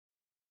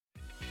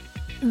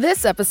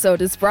This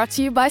episode is brought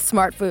to you by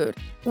Smart Food.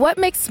 What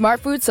makes Smart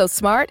Food so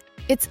smart?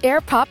 It's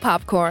Air Pop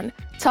Popcorn.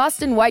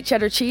 Tossed in white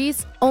cheddar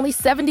cheese, only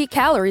 70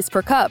 calories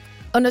per cup.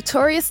 A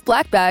notorious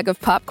black bag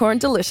of popcorn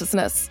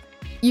deliciousness.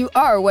 You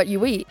are what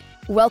you eat.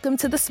 Welcome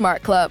to the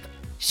Smart Club.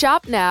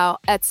 Shop now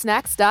at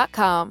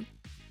snacks.com.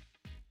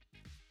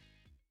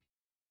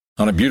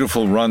 On a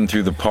beautiful run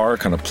through the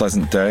park on a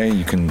pleasant day,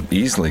 you can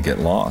easily get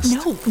lost.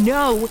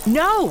 No!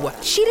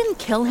 She didn't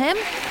kill him.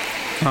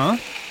 Huh?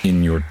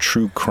 In your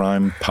true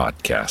crime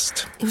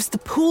podcast. It was the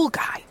pool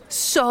guy.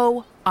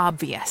 So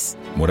obvious.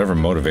 Whatever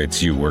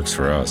motivates you works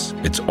for us.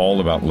 It's all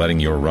about letting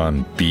your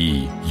run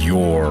be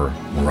your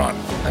run.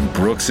 And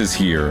Brooks is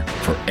here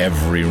for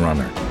every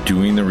runner,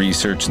 doing the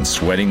research and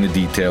sweating the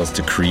details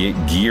to create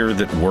gear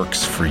that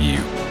works for you.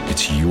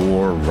 It's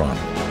your run.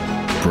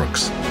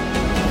 Brooks,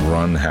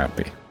 run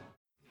happy.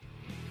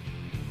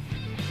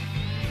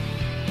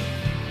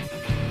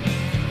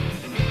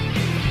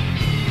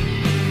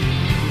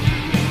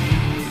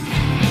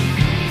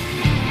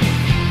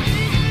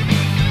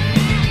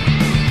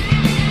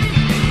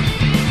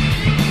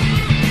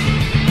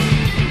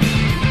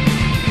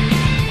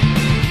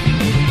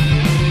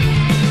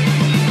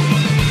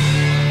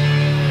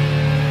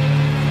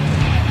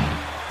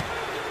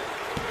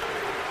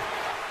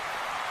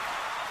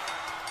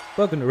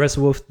 Welcome to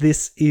WrestleWolf.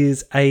 This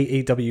is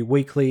AEW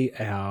Weekly,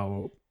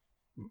 our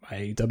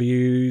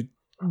AEW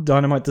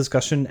Dynamite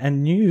discussion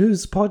and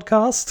news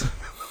podcast.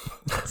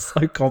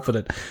 So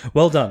confident.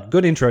 Well done.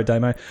 Good intro,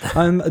 Damo.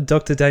 I'm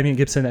Dr. Damian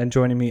Gibson, and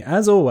joining me,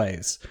 as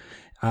always,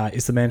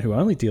 is the man who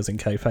only deals in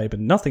kayfabe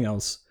and nothing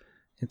else.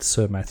 It's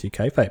Sir Matthew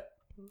Kayfabe.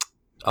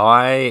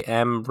 I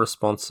am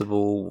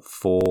responsible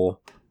for...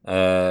 No,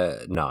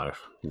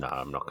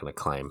 I'm not going to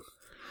claim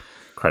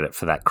credit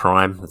for that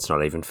crime. That's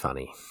not even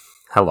funny.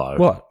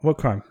 Hello. What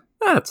crime?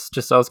 It's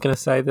just I was going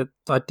to say that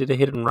I did a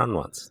hit and run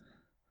once,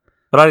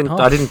 but I didn't.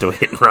 I didn't do a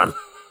hit and run.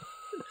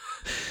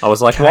 I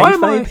was like, why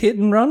am I hit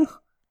and run?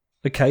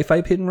 A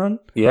kayfabe hit and run?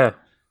 Yeah.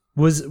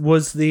 Was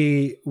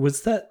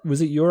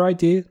it your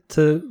idea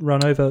to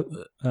run over?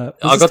 I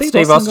got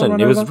Steve Austin.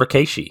 It was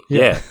Rikishi.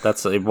 Yeah,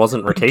 it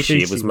wasn't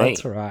Rikishi. It was me.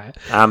 That's right.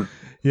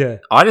 Yeah.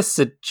 I just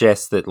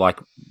suggest that,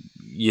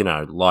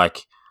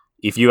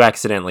 if you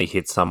accidentally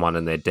hit someone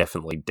and they're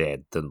definitely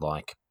dead, then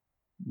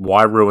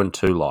why ruin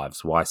two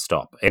lives? Why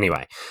stop?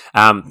 Anyway,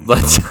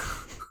 let's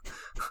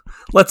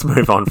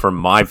move on from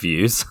my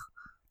views.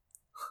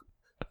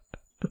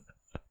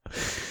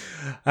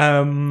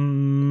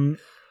 Well,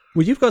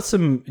 you've got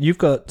some. We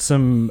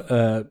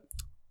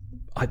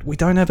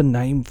don't have a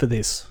name for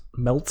this.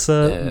 Melts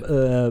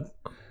down.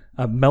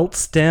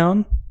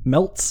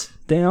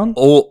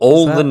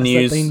 All the news.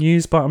 Has that been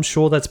used by? I'm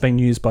sure that's been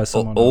used by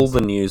someone. All else.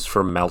 The news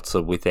from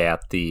Meltzer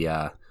without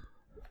the.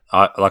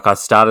 I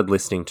started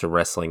listening to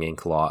Wrestling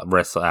Inc.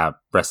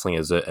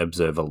 Wrestling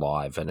Observer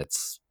Live, and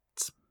it's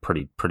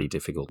pretty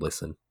difficult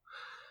listen.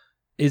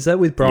 Is that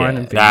with Brian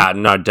and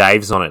Vinny? No,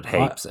 Dave's on it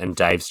heaps, and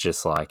Dave's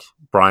just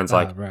Brian's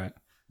right.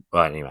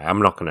 Well, anyway,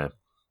 I'm not going to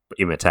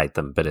imitate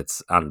them, but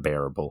it's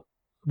unbearable.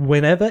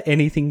 Whenever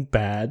anything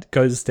bad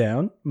goes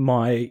down,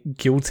 my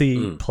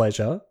guilty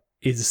pleasure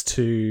is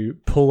to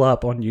pull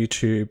up on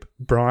YouTube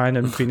Brian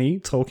and Vinny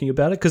talking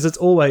about it, because it's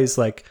always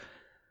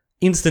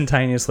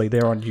instantaneously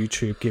they're on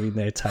YouTube giving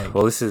their take.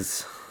 Well, this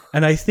is...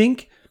 And I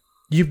think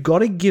you've got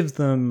to give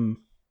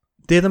them...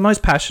 They're the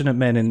most passionate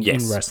men in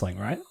wrestling,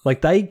 right?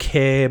 They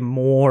care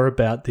more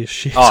about this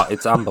shit. Oh,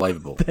 it's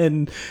unbelievable.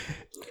 than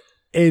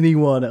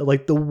anyone.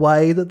 The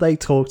way that they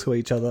talk to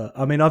each other.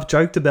 I mean, I've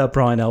joked about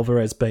Brian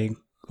Alvarez being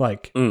a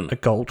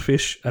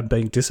goldfish and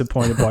being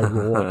disappointed by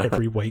Raw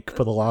every week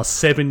for the last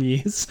 7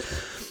 years.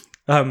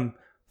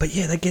 But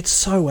yeah, they get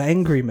so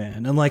angry,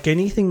 man. And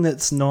anything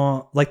that's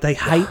not they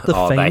hate the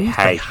Fiend. They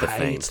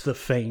hate the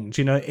Fiend.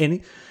 You know,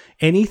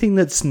 anything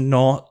that's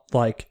not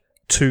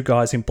two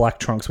guys in black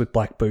trunks with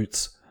black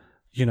boots,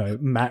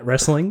 mat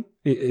wrestling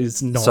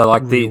is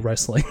not real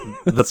wrestling.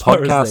 The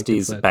podcast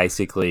is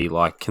basically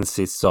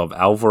consists of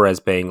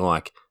Alvarez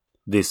being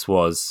this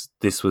was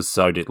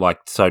so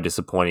so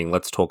disappointing.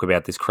 Let's talk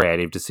about this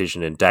creative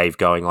decision, and Dave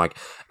going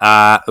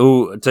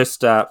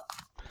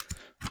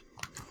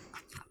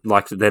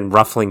then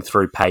ruffling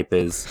through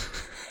papers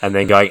and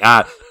then going,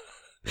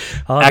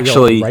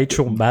 actually,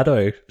 Rachel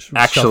Maddow.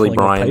 Actually,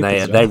 Brian,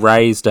 they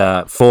raised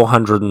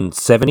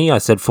 470. I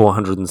said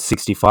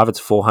 465. It's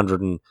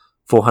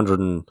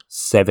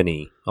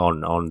 470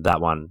 on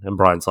that one. And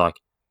Brian's like,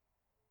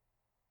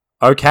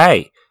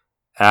 okay,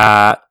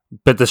 but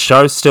the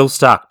show's still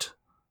stuck.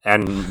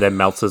 And then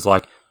Meltzer's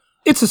like,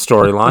 it's a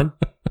storyline.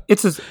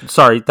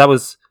 Sorry, that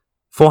was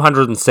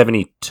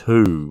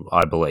 472,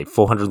 I believe.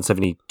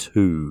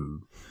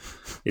 472.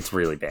 It's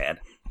really bad.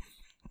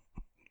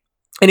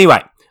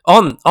 Anyway,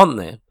 on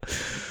there.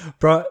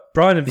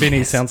 Brian and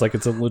Vinny sounds like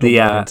it's a little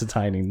more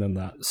entertaining than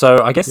that.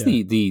 So I guess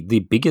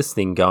the biggest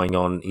thing going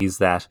on is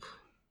that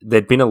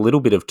there'd been a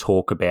little bit of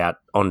talk about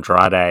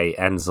Andrade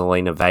and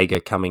Zelina Vega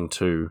coming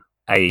to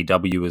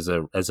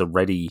AEW as a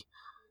ready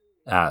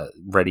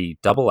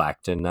double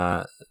act, and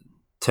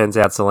turns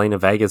out Zelina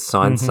Vega's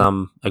signed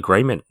some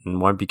agreement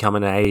and won't be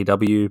coming to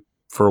AEW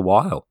for a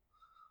while.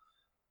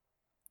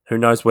 Who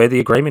knows where the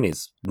agreement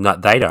is? No,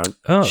 they don't.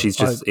 Oh, She's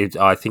just.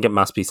 I think it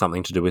must be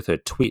something to do with her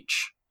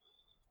Twitch.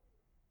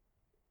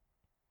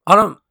 I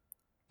don't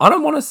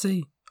want to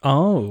see.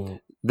 Oh,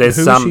 there's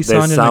who some she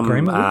signed an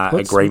agreement.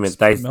 What's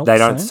They Mel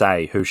don't saying?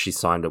 say who she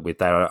signed it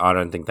with. I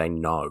don't think they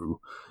know,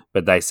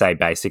 but they say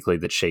basically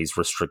that she's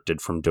restricted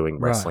from doing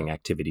wrestling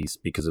activities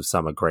because of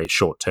some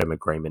short-term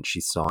agreement she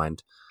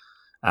signed.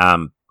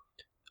 I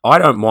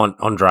don't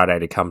want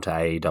Andrade to come to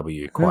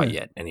AEW quite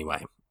yet.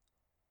 Anyway,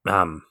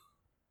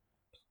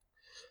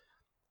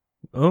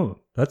 Oh,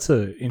 that's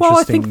a interesting. well,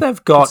 I think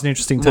they've got that's an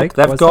interesting take.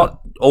 They've Why's got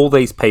all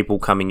these people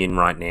coming in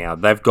right now.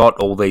 They've got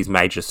all these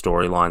major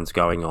storylines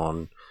going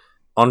on.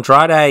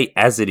 Andrade,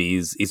 as it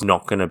is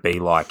not going to be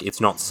like, it's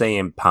not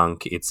CM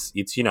Punk. It's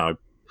you know,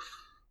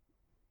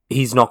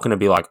 he's not going to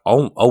be like,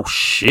 oh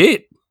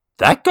shit,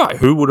 that guy.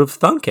 Who would have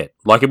thunk it?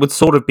 Like, it would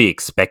sort of be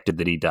expected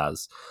that he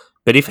does.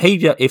 But if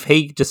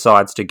he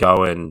decides to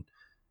go and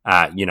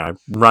you know,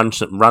 run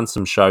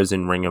some shows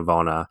in Ring of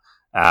Honor,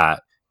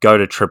 go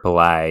to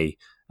AAA.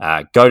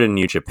 Go to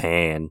New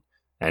Japan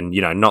and,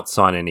 you know, not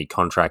sign any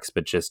contracts,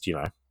 but just, you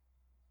know,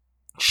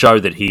 show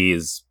that he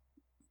is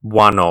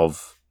one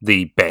of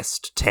the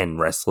best 10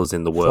 wrestlers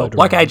in the world,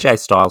 like AJ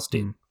Styles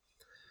did.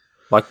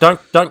 Like,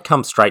 don't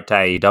come straight to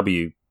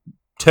AEW.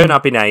 Turn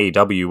up in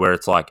AEW where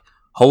it's like,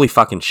 holy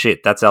fucking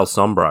shit, that's El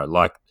Sombro.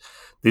 Like,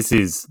 this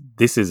is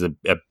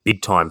a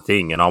big time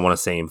thing, and I want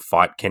to see him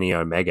fight Kenny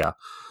Omega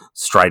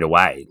straight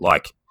away.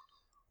 Like,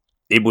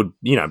 it would,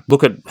 you know,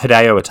 look at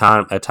Hideo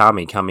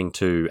Itami coming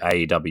to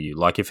AEW.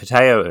 Like, if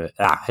Hideo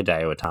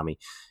Itami,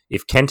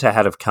 if Kenta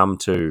had have come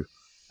to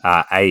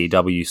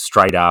AEW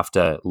straight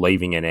after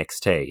leaving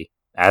NXT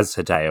as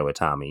Hideo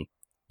Itami,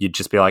 you'd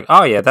just be like,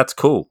 oh yeah, that's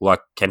cool. Like,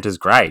 Kenta's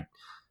great.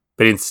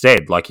 But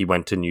instead, like, he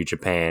went to New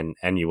Japan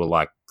and you were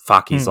like,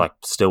 fuck, he's like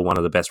still one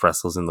of the best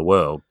wrestlers in the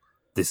world.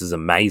 This is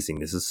amazing.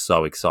 This is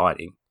so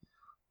exciting.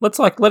 Let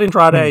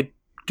Andrade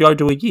go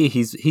do a year.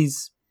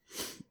 He's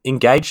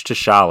engaged to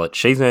Charlotte.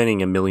 She's earning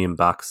 $1 million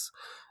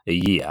a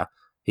year.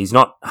 He's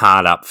not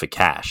hard up for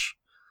cash.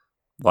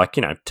 Like,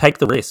 you know, take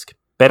the risk.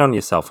 Bet on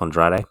yourself,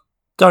 Andrade.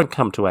 Don't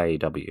come to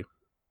AEW.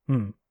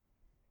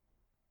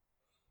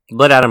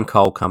 Let Adam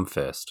Cole come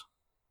first.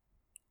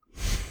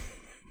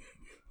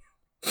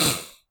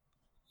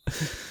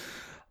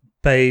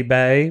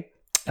 Baby.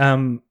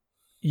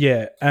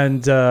 Yeah,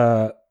 and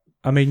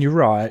I mean, you're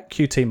right.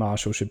 QT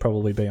Marshall should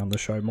probably be on the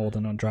show more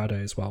than Andrade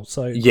as well.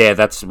 So yeah,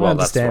 that's right.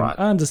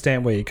 I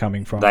understand where you're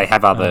coming from. They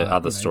have other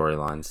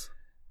storylines.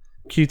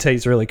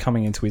 QT's really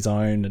coming into his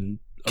own, and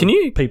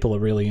people are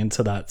really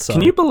into that. So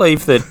can you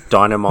believe that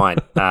Dynamite?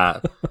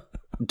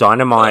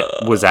 Dynamite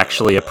was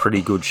actually a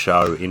pretty good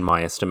show in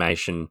my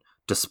estimation,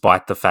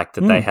 despite the fact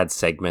that they had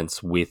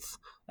segments with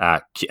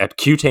a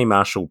QT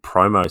Marshall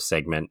promo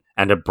segment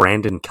and a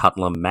Brandon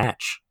Cutler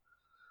match.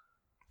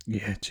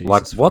 Yeah, Jesus,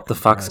 like, what the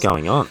fuck's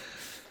going on?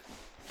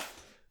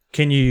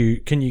 Can you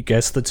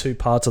guess the two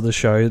parts of the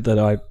show that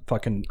I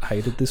fucking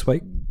hated this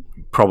week?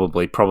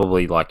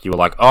 Probably like you were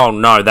like, oh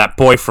no, that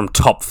boy from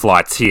Top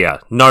Flight's here.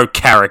 No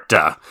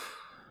character.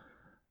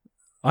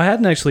 I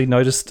hadn't actually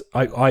noticed.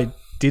 I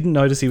didn't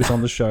notice he was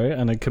on the show,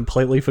 and I'd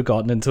completely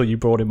forgotten until you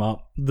brought him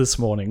up this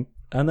morning.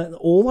 And then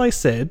all I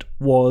said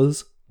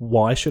was,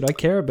 why should I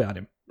care about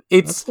him?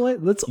 That's all your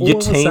I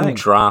was team saying.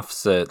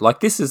 drafts it. Like,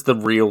 this is the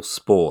real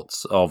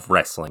sports of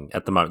wrestling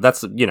at the moment.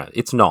 That's, you know,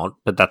 it's not,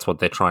 but that's what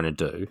they're trying to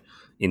do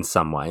in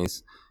some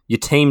ways. Your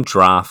team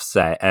drafts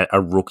a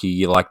rookie.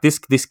 You're like, this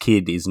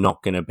kid is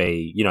not going to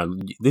be, you know,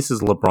 this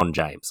is LeBron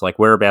James. Like,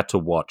 we're about to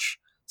watch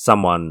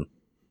someone,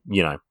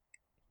 you know.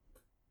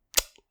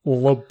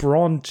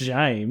 LeBron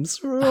James?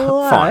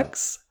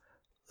 Relax.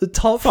 The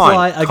top Fine.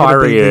 flight are Kyrie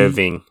going to be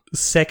Irving. the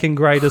second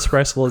greatest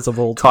wrestlers of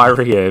all time.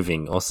 Kyrie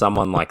Irving or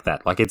someone like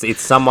that. Like, it's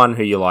someone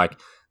who you're like,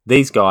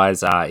 these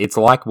guys are, it's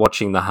like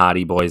watching the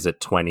Hardy Boys at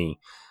 20,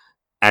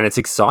 and it's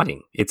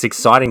exciting. It's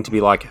exciting to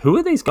be like, who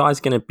are these guys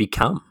going to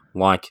become?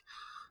 Like,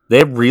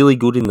 they're really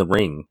good in the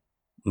ring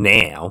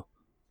now,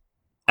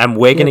 and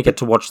we're going to get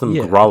to watch them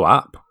grow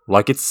up.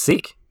 Like, it's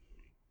sick.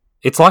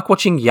 It's like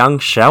watching young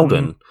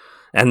Sheldon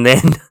and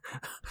then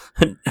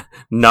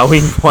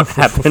knowing what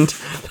happened.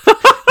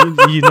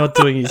 You're not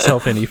doing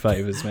yourself any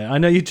favors, man. I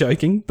know you're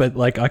joking, but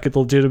like, I could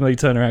legitimately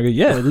turn around and go,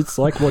 yeah, it's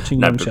like watching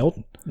young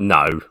Sheldon.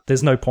 No.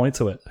 There's no point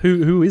to it.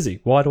 Who is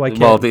he? Why do I care?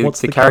 Well, What's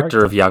the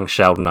character of young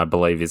Sheldon, I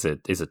believe, is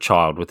a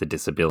child with a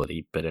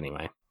disability, but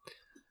anyway.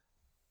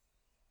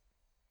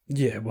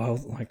 Yeah, well,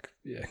 like,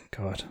 yeah,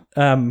 God.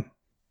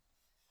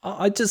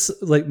 I just,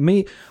 like,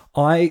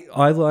 I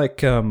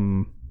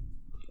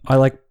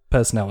like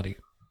personality.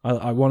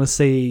 I want to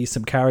see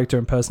some character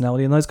and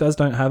personality, and those guys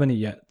don't have any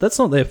yet. That's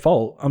not their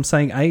fault. I'm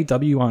saying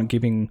AEW aren't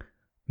giving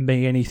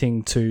me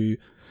anything to...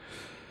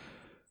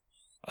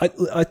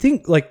 I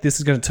think, like, this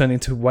is going to turn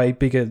into a way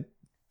bigger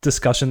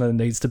discussion than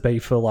it needs to be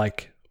for,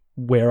 like,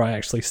 where I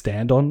actually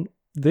stand on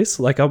this.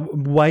 Like,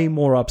 I'm way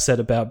more upset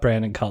about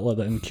Brandon Cutler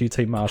than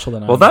QT Marshall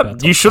than I am Well, about that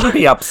Top you shouldn't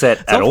be upset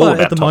at Top all Flight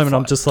about at the Top moment. Flight.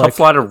 I'm just Top like,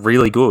 Flight are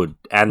really good,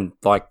 and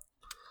like,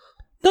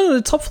 no,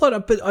 Top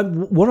Flight. But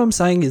what I'm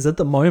saying is, at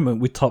the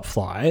moment with Top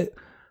Flight,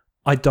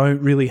 I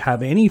don't really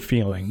have any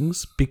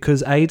feelings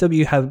because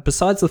AEW have,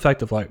 besides the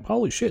fact of like,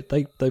 holy shit,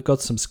 they've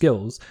got some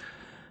skills.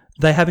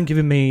 They haven't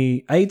given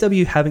me,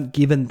 AEW haven't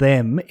given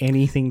them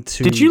anything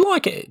to. Did you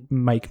like it?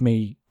 Make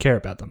me care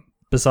about them.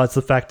 Besides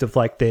the fact of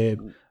like their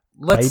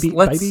Let's baby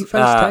face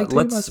tag team,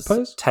 I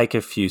suppose. Take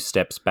a few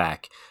steps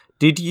back.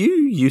 Did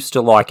you used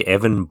to like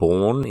Evan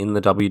Bourne in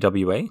the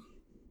WWE?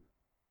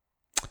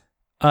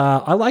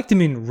 I liked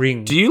him in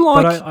Ring. Do you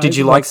like? Did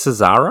you like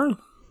Cesaro?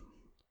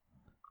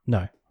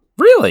 No.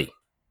 Really?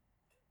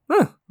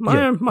 Huh,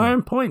 my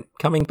own point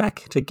coming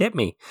back to get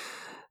me.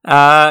 Do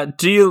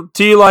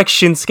you like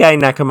Shinsuke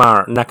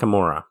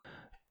Nakamura?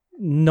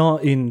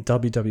 Not in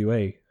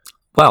WWE.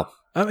 Well,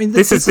 I mean,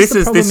 this just seems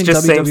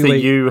WWE. that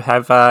you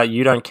have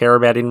you don't care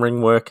about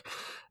in-ring work.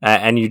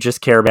 And you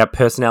just care about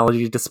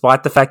personality,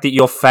 despite the fact that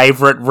your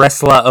favorite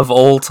wrestler of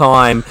all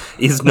time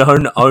is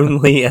known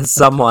only as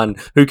someone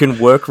who can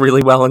work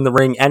really well in the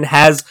ring and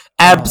has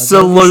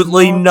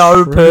absolutely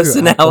no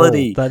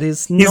personality. That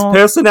is his not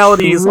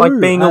personality is like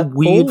being a at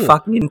weird all.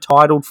 fucking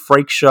entitled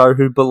freak show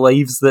who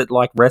believes that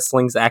like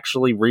wrestling's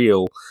actually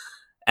real,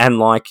 and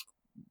like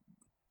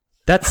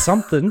that's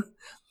something.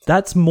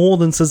 That's more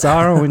than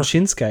Cesaro and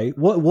Shinsuke.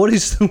 What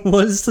is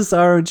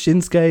Cesaro and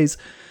Shinsuke's?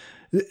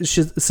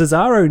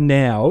 Cesaro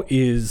now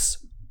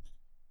is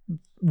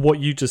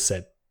what you just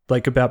said,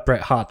 like about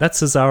Bret Hart.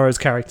 That's Cesaro's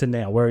character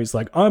now, where he's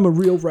like, I'm a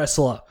real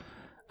wrestler,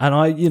 and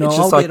I'll like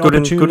get good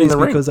opportunities in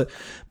the because.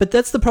 But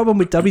that's the problem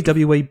with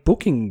WWE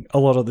booking a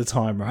lot of the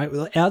time, right?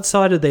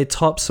 Outside of their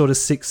top sort of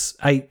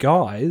 6-8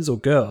 guys or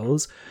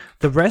girls,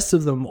 the rest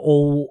of them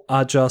all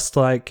are just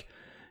like,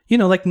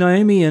 like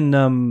Naomi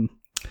and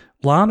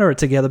Lana are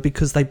together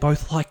because they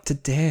both like to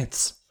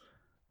dance.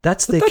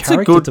 That's their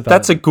character development.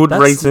 That's a good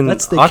reason.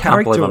 That's their I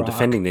can't believe I'm arc.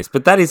 defending this,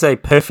 but that is a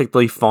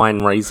perfectly fine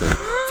reason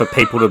for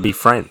people to be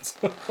friends.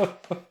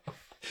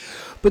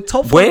 But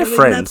Top We're Flight,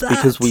 friends that's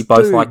because we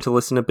both dude. like to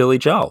listen to Billy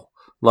Joel.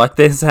 Like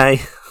there's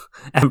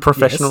and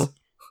professional.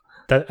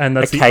 Yes. And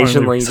that's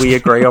occasionally the only we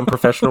agree on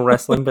professional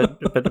wrestling, but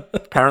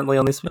apparently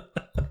on this.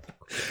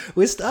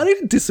 We're starting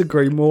to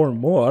disagree more and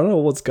more. I don't know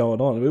what's going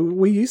on.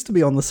 We used to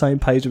be on the same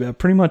page about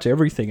pretty much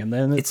everything, and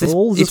then it's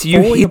all just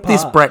you falling hit apart.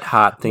 this Bret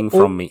Hart thing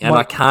from me, and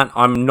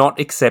I'm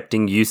not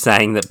accepting you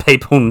saying that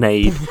people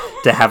need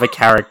to have a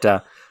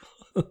character.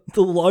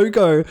 The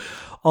logo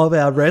of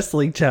our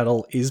wrestling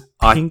channel is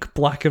pink,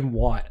 black, and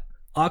white.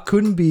 I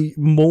couldn't be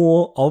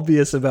more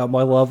obvious about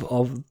my love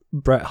of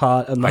Bret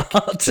Hart and the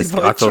Harts.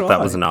 I thought that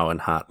was an Owen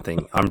Hart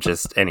thing.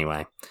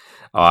 Anyway.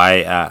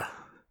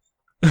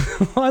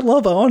 I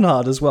love Owen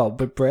Hart as well,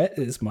 but Bret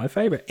is my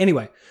favourite.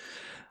 Anyway,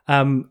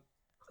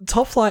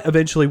 Top Flight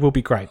eventually will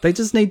be great. They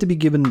just need to be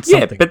given something.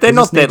 Yeah, but they're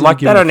not there. Like,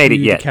 they don't need it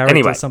yet.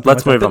 Anyway,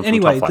 let's move on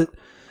from Top Flight.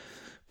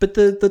 But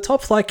the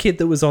Top Flight kid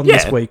that was on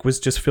this week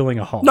was just filling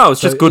a hole. No, it's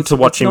just good to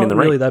watch him in the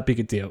ring. It's not really that big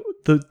a deal.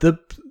 The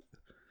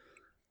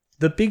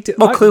big deal...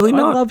 Well, clearly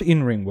not. I love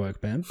in-ring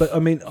work, man. But, I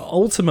mean,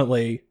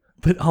 ultimately,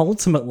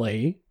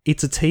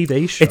 it's a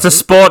TV show. It's a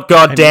sport,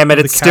 goddammit.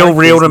 It's still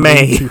real to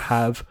me.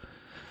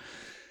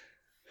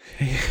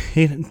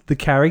 The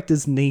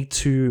characters need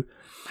to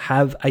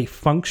have a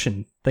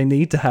function. They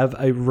need to have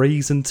a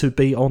reason to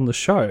be on the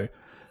show.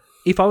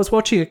 If I was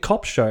watching a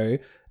cop show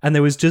and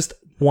there was just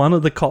one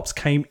of the cops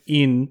came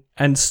in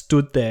and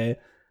stood there,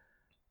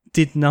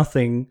 did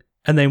nothing,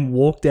 and then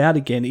walked out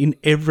again in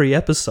every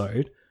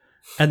episode,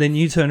 and then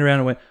you turn around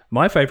and went,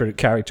 my favourite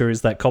character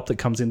is that cop that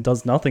comes in,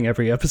 does nothing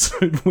every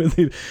episode with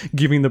him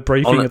giving the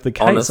briefing of the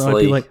case. Honestly, and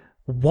I'd be like,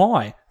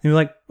 why? And you're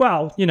like,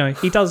 well,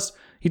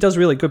 he does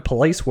really good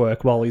police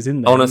work while he's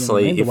in there.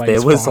 Honestly, if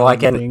there was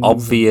like an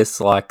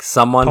obvious, like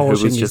someone who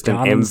was just an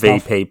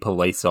MVP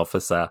police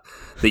officer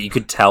that you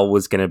could tell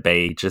was going to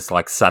be just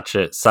like such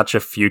a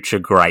future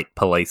great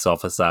police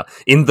officer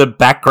in the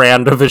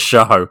background of a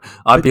show,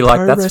 I'd be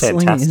like, that's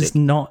fantastic. Is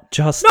not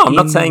just no, I'm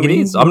not saying it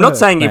is. I'm not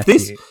saying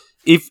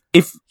if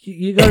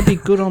you got to be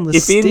good on the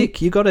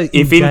stick. You got to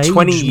if in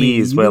 20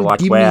 years we're like,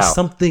 wow,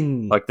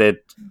 something like they're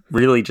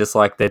really just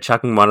like they're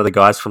chucking one of the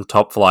guys from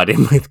Top Flight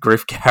in with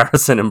Griff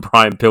Garrison and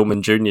Brian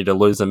Pillman Jr. to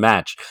lose a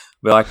match.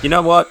 We're like, you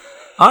know what?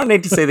 I don't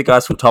need to see the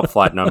guys from Top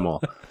Flight no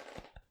more.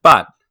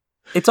 But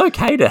it's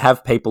okay to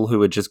have people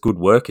who are just good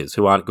workers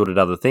who aren't good at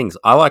other things.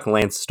 I like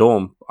Lance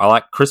Storm. I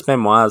like Chris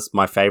Benoit's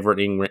my favorite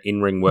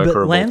in-ring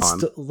worker of all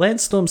time.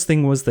 Lance Storm's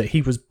thing was that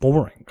he was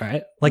boring,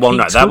 right? Like,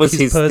 that was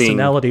his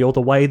personality thing. Or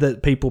the way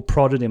that people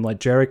prodded him, like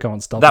Jericho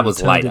and stuff. That was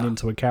turned later. him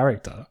into a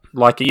character.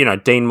 Like,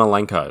 Dean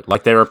Malenko.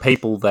 Like, there are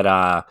people that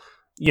are,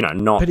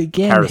 not But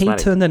again, charismatic. he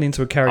turned that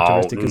into a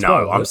characteristic as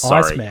well. I'm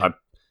sorry.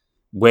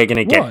 We're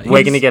gonna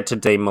get to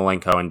Dean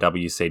Malenko and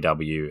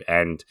WCW,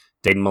 and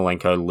Dean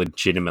Malenko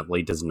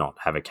legitimately does not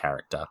have a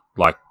character.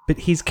 Like, but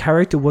his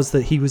character was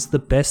that he was the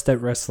best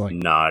at wrestling.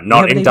 no,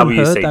 not in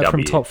WCW. Heard that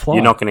from Top Flight.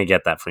 You're not going to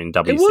get that from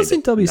WCW. It was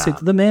in WCW. Nah.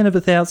 The man of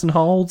 1,000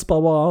 holds,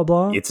 blah, blah,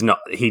 blah. It's not.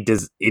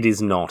 It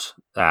is not.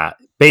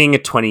 Being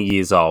at 20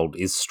 years old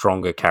is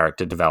stronger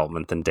character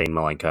development than Dean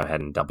Malenko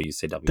had in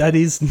WCW. That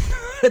is,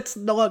 it's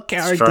not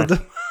character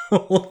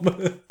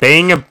development.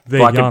 Being an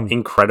young.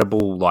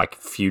 incredible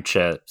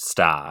future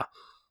star.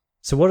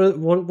 So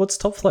what's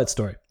Top Flight's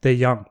story? They're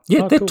young.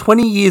 Yeah, they're cool.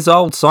 20 years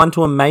old, signed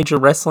to a major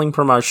wrestling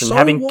promotion, So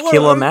having what?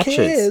 killer I don't matches.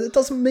 care. It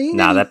doesn't mean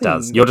anything. That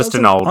does. You're just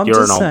an old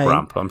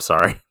grump. I'm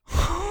sorry.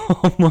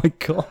 Oh my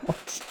god,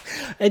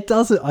 it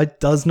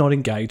does not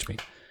engage me.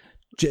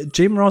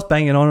 Jim Ross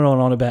banging on and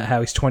on about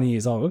how he's 20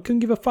 years old. I couldn't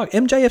give a fuck.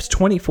 MJF's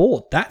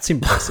 24. That's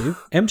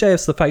impressive.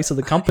 MJF's the face of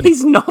the company.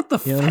 He's not the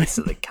face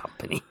of the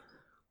company.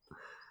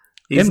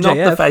 He's not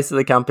the face of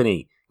the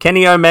company.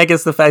 Kenny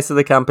Omega's the face of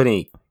the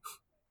company.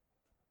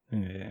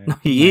 Yeah, No,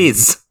 he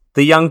is.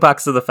 The Young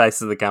Bucks are the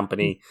face of the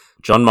company.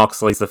 John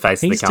Moxley's the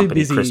face of the company. Too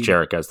busy Chris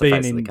Jericho's the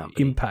face of the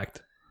company.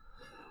 Impact.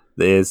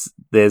 There's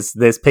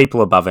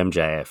people above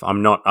MJF.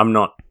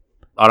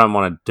 I don't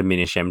want to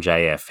diminish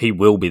MJF. He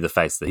will be the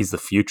face. He's the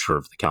future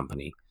of the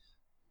company.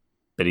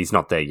 But he's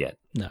not there yet.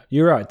 No,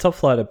 you're right. Top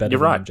Flight are better. You're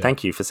than right. MJF.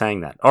 Thank you for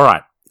saying that. All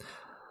right.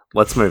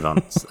 Let's move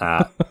on.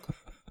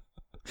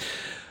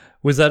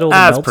 Was that all?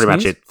 That's pretty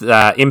much it.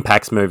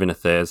 Impact's moving to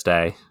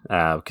Thursday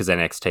because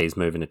NXT's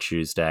moving to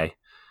Tuesday.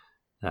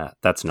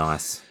 That's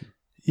nice.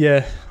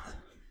 Yeah,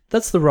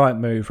 that's the right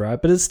move,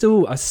 right? But it's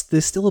still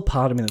there's still a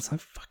part of me that's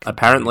like, fucking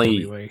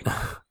Apparently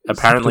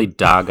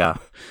Daga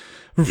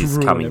is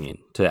Ruin coming it. in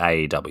to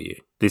AEW.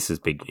 This is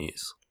big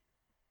news.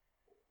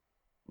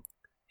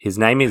 His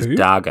name is Who?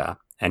 Daga,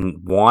 and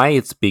why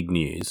it's big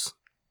news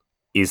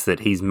is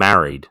that he's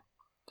married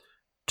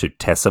to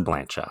Tessa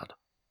Blanchard.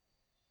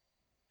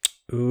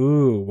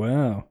 Ooh,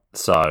 wow.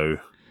 So,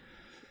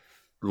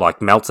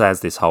 Meltzer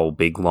has this whole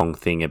big long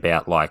thing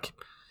about, are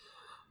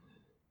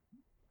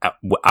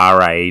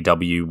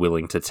AEW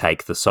willing to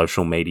take the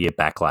social media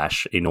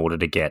backlash in order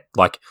to get,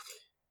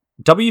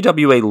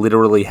 WWE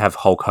literally have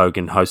Hulk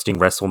Hogan hosting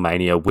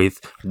WrestleMania with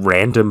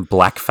random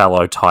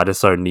blackfellow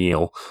Titus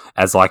O'Neil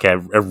as, a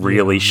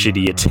really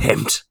shitty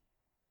attempt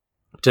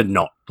to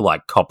not,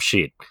 cop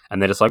shit.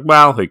 And they're just like,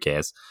 well, who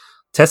cares?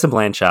 Tessa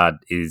Blanchard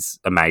is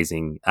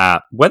amazing.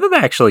 Whether they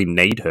actually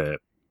need her,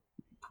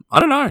 I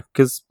don't know,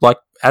 because,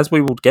 as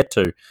we will get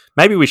to,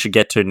 maybe we should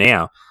get to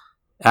now,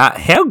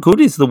 how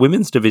good is the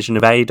women's division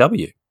of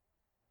AEW?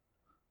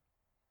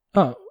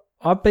 Oh,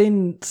 I've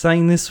been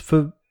saying this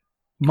for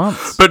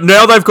months. But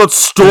now they've got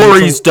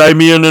stories,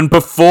 Damian, and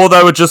before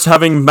they were just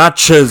having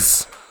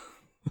matches.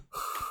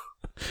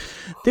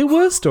 There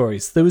were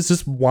stories. There was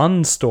just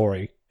one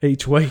story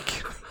each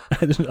week.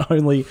 And it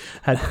only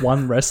had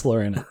one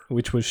wrestler in it,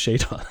 which was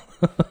Sheeta.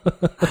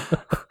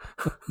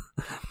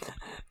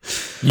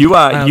 You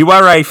have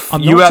a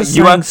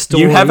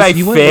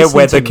fair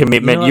weather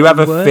commitment. You have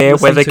a fair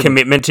weather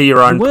commitment to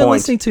your own point. You weren't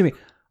listening to me.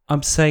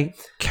 I'm saying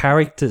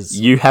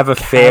characters. You have a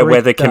fair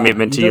weather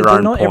commitment to your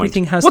own not point.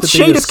 Everything has What's to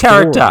be Sheeta's a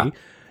story. character?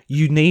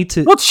 You need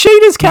to. What's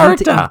Sheeta's You need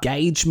to character?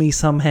 engage me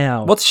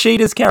somehow. What's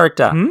Sheeta's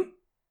character?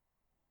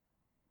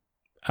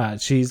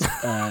 She's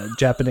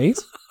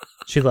Japanese.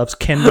 She loves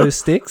kendo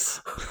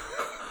sticks.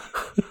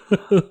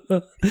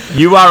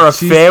 You are a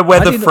fair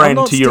weather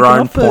friend to your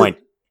own point,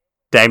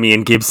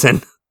 Damian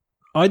Gibson.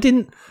 I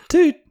didn't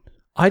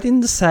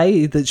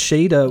say that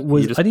Sheeta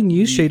was. I didn't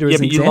use Sheeta as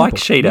an example. You like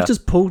Sheeta. You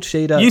just pulled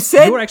Sheeta. You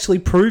said you're actually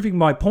proving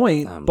my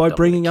point by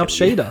bringing up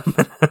Sheeta. I'm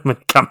going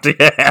to come to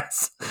your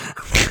house.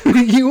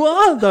 You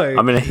are though.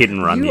 I'm going to hit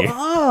and run you. You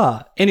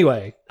are.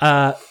 Anyway,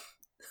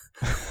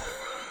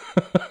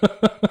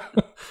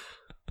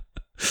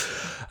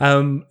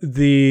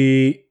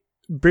 the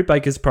Britt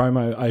Baker's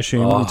promo, I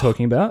assume we're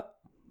talking about.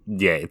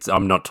 Yeah,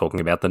 I'm not talking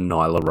about the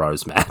Nyla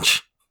Rose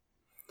match.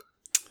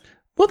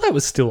 Well, that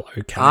was still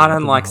okay. I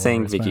don't like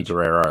seeing Vicky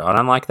Guerrero. I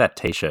don't like that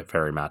T-shirt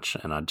very much,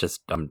 and I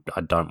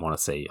don't want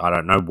to see. I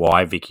don't know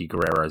why Vicky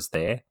Guerrero's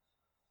there.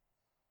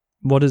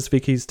 What does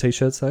Vicky's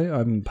T-shirt say? I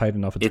haven't paid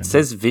enough attention. It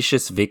says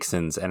Vicious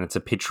Vixens, and it's a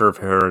picture of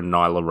her and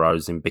Nyla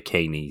Rose in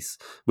bikinis,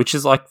 which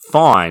is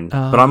fine.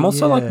 But I'm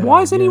also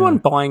why is anyone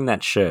buying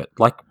that shirt?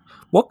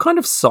 What kind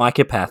of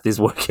psychopath is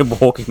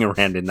walking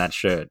around in that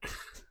shirt?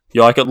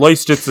 You're at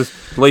least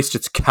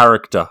it's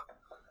character.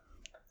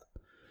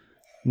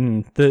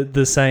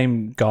 The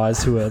same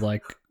guys who are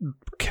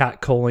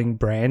catcalling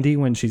Brandy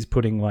when she's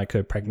putting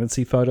her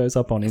pregnancy photos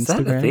up on Instagram. Is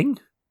that a thing?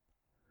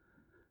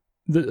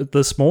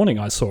 This morning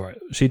I saw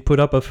it. She'd put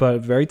up a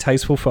very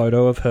tasteful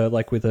photo of her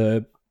with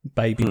a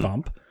baby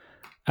bump,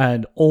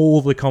 and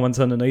all the comments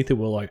underneath it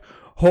were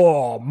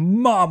 "Oh,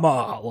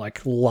 mama!"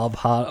 Love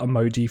heart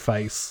emoji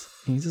face.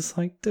 And he's just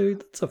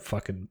dude, that's a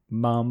fucking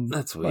mum.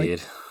 That's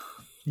weird.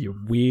 You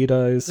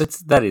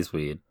weirdos. That is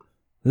weird.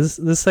 This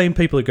the same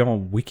people who go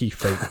on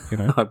WikiFeet, you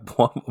know.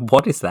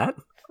 What is that?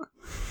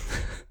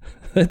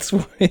 That's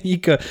where you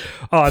go.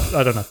 Oh,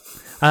 I don't know.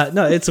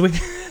 No,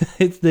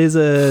 there's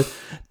a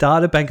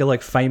data bank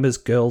of famous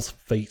girls'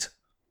 feet,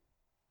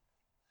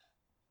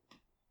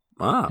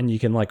 and you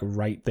can like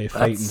rate their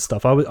feet and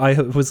stuff. I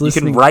was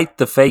listening. You can rate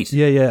the feet.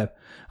 Yeah.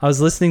 I was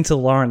listening to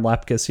Lauren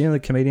Lapkus. You know the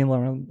comedian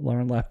Lauren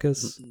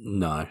Lapkus?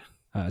 No.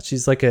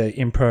 She's like a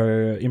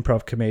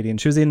improv comedian.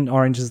 She was in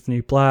Orange is the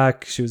New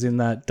Black. She was in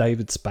that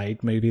David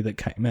Spade movie that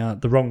came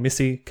out. The Wrong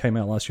Missy came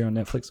out last year on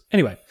Netflix.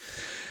 Anyway,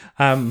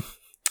 I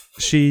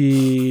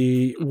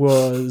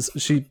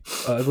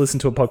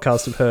listened to a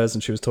podcast of hers,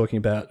 and she was talking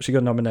about, she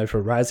got nominated for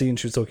a Razzie, and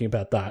she was talking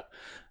about that.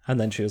 And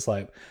then she was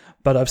like,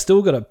 but I've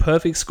still got a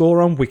perfect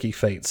score on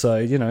WikiFeet, so,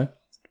 you know,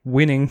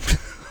 winning.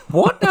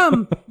 What?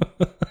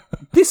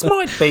 This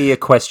might be a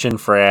question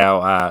for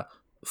our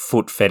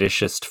foot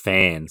fetishist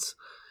fans.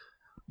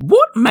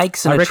 What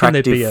makes an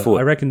attractive foot?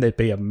 I reckon there'd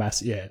be a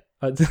massive... Yeah,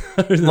 that's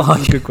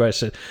a good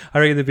question. I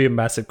reckon there'd be a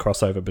massive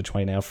crossover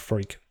between our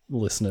freak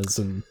listeners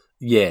and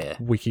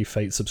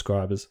WikiFeet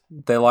subscribers.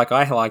 They're like,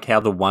 I like how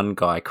the one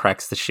guy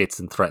cracks the shits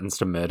and threatens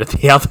to murder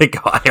the other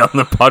guy on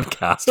the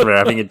podcast for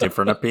having a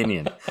different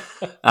opinion.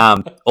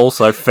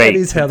 Also, feet. That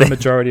is how the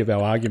majority of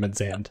our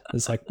arguments end.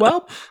 It's like,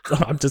 well,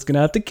 I'm just going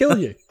to have to kill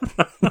you.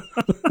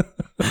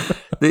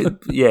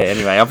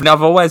 Anyway, I've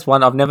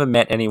never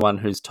met anyone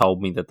who's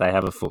told me that they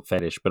have a foot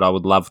fetish, but I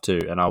would love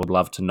to, and I would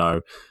love to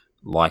know,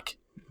 like,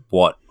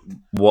 what,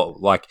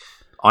 like,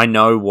 I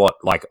know what,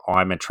 like,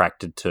 I'm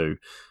attracted to.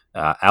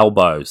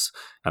 Elbows,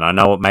 and I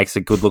know what makes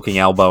a good-looking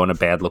elbow and a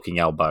bad-looking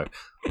elbow,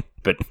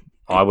 but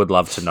I would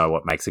love to know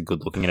what makes a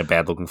good-looking and a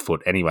bad-looking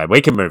foot. Anyway, we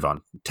can move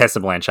on.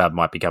 Tessa Blanchard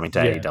might be coming to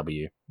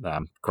AEW.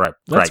 Great,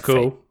 that's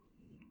cool.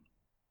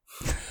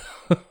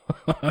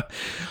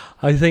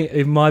 I think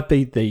it might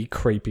be the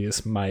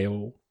creepiest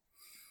male.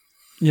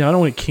 You know, I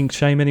don't want to kink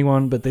shame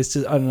anyone, but there's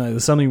just, I don't know,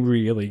 there's something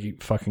really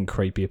fucking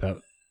creepy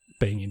about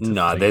being into.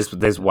 No,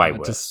 there's way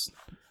worse.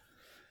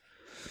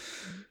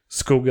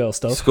 Schoolgirl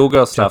stuff.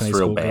 Schoolgirl stuff's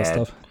real bad.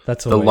 Stuff.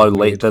 That's the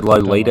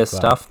Lolita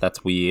stuff.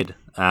 That's weird.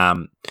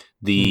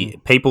 The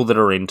people that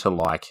are into,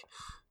 like,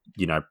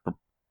 you know,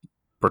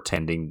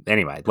 pretending.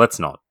 Anyway, let's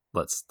not.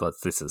 It's going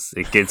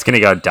to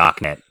go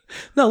darknet.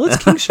 No,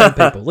 let's kink shame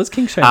people. Let's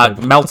kink shame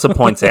people. Meltzer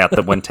points out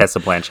that when Tessa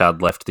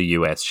Blanchard left the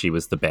US, she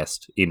was the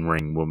best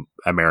in-ring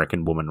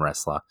American woman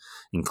wrestler,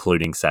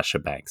 including Sasha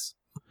Banks.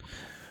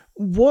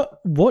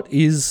 What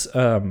is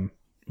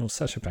well,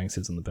 Sasha Banks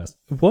isn't the best.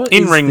 What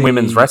in-ring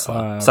women's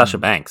wrestler? Sasha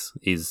Banks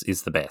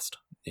is the best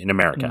in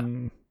America.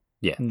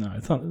 Yeah. No,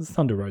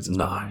 Thunder Rosa.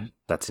 No,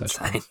 that's Sasha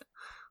insane. Banks.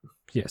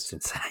 Yes, it's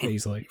insane.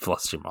 Easily, you've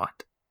lost your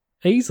mind.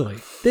 Easily,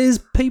 there's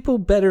people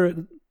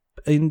better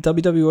in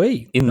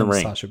WWE in the than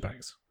ring. Sasha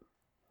Banks.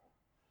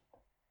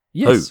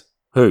 Yes.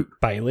 Who?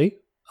 Bailey.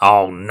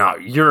 Oh no,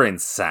 you're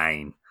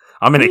insane.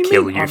 I'm going to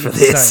kill you for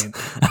this.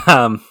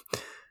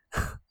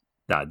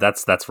 No,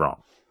 that's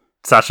wrong.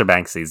 Sasha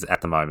Banks is,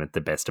 at the moment,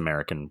 the best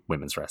American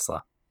women's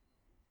wrestler.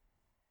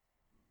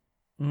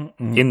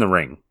 In the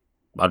ring.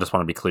 I just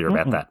want to be clear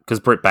about that. Because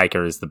Britt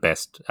Baker is the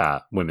best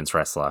women's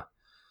wrestler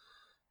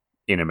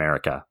in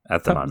America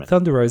at the moment.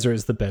 Thunder Rosa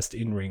is the best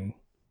in-ring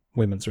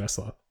women's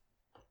wrestler.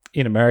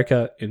 In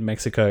America, in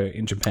Mexico,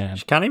 in Japan.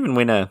 She can't even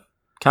win a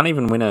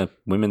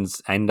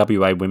women's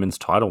NWA women's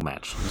title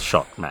match.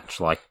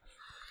 Like,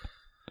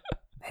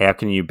 how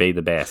can you be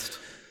the best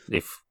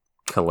if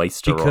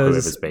Kalisto or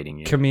whoever's beating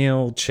you?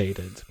 Camille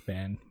cheated,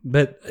 man.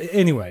 But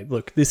anyway,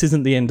 look, this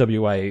isn't the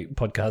NWA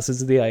podcast.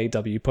 This is the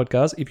AEW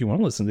podcast. If you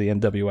want to listen to the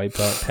NWA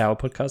Power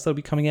podcast, that'll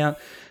be coming out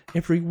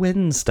every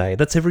Wednesday.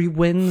 That's every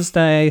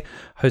Wednesday,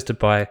 hosted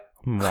by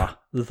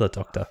the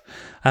Doctor.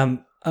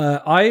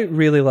 I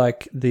really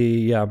like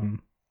the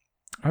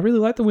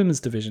women's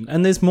division,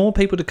 and there's more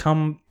people to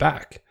come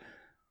back.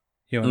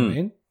 You know what I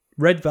mean?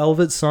 Red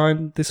Velvet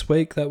signed this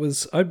week.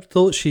 I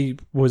thought she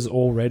was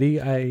already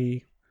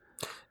a.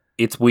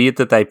 It's weird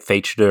that they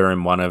featured her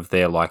in one of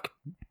their, like,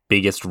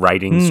 biggest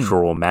ratings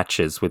draw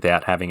matches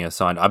without having her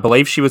signed. I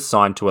believe she was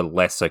signed to a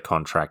lesser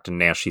contract, and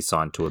now she's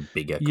signed to a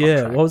bigger contract.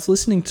 Yeah, well, I was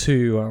listening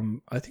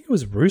to, I think it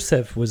was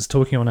Rusev was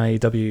talking on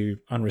AEW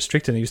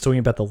Unrestricted, and he was talking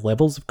about the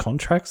levels of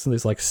contracts, and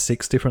there's like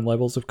 6 different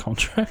levels of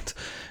contract,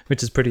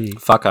 which is pretty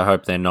Fuck, I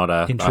hope they're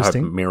not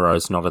interesting. I hope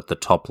Miro's not at the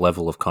top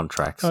level of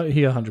contracts.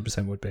 He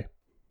 100% would be.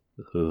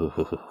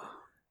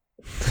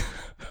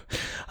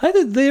 I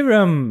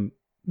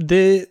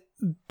think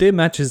their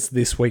matches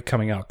this week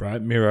coming up,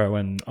 right? Miro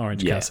and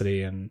Orange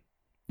Cassidy and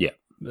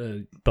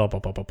blah, blah,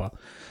 blah, blah, blah.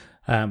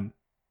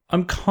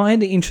 I'm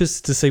kind of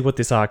interested to see what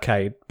this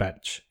arcade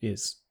match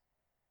is.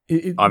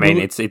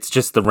 It's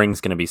just the ring's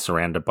going to be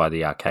surrounded by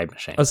the arcade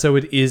machine. Oh, so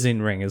it is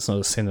in ring. It's not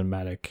a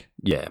cinematic.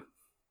 Yeah.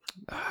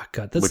 Oh,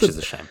 God, which is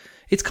a shame.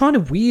 It's kind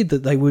of weird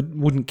that they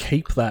wouldn't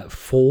keep that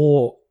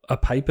for a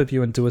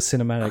pay-per-view and do a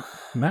cinematic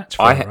match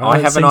for it, right? I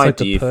have an idea. Like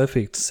the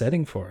perfect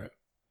setting for it.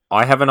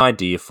 I have an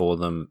idea for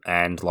them,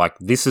 and like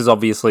this is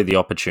obviously the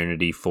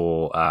opportunity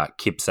for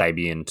Kip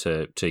Sabian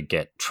to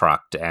get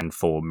trucked and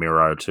for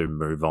Miro to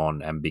move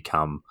on and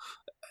become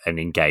an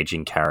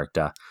engaging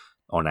character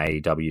on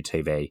AEW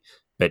TV.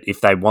 But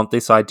if they want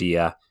this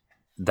idea,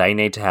 they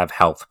need to have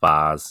health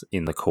bars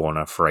in the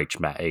corner for each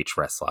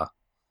wrestler,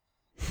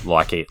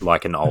 like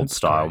an old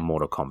style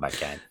Mortal Kombat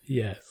game.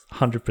 Yes,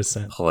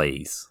 100%.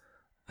 Please.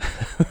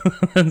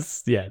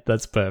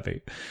 That's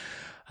perfect.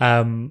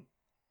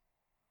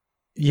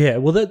 Yeah,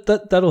 well,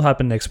 that'll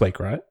happen next week,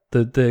 right?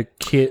 The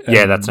Kit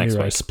and that's next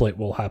Miro week. split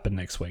will happen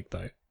next week,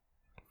 though.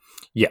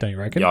 Yeah. Don't you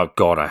reckon? Oh,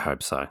 God, I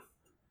hope so.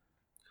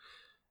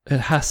 It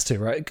has to,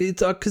 right?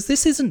 Because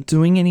this isn't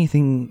doing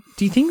anything.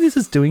 Do you think this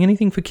is doing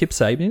anything for Kip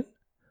Sabian?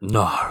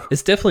 No.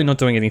 It's definitely not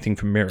doing anything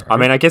for Miro. I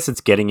mean, I guess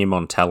it's getting him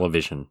on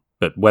television,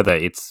 but whether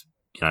it's,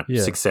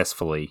 Yeah.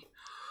 successfully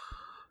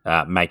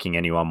making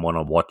anyone want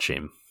to watch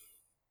him.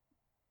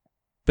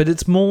 But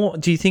it's more.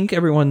 Do you think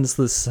everyone's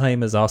the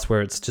same as us,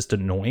 where it's just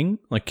annoying?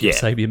 Like Kip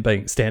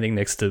Sabian standing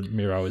next to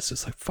Miro is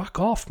just like, fuck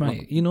off,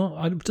 mate.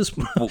 I just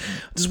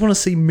want to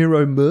see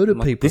Miro murder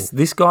people.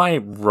 This guy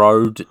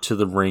rode to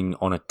the ring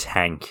on a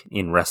tank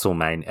in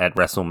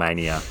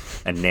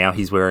WrestleMania, and now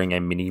he's wearing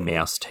a Minnie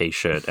Mouse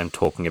t-shirt and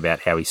talking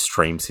about how he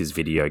streams his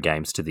video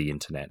games to the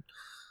internet.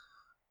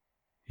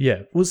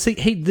 Yeah. Well,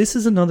 see, this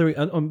is another.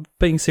 I'm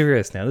being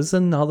serious now. This is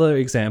another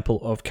example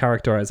of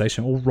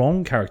characterization or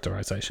wrong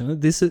characterization.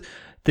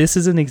 This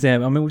is an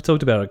example. I mean, we've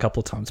talked about it a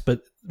couple of times,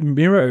 but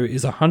Miro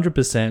is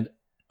 100%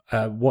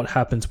 what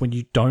happens when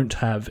you don't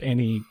have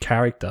any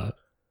character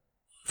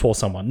for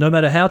someone, no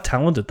matter how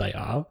talented they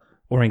are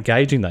or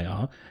engaging they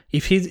are.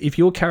 If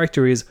your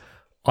character is,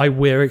 I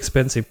wear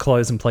expensive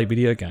clothes and play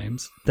video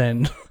games,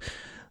 then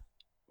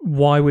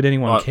why would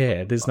anyone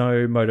care? There's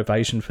no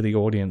motivation for the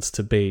audience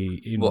to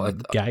be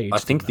engaged. I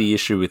think the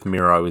issue with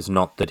Miro is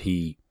not that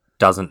he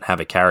doesn't have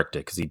a character,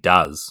 because he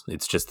does.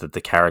 It's just that the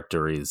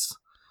character is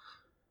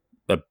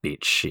a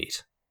bit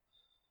shit.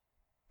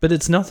 But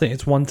it's nothing.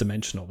 It's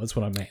one-dimensional. That's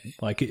what I mean.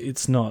 Like,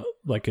 it's not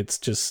like it's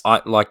just.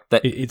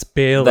 It's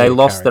barely. They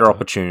lost their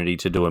opportunity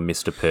to do a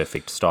Mr.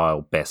 Perfect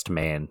style best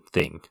man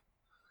thing.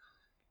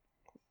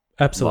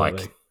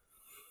 Absolutely.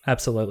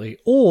 Absolutely.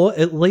 Or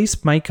at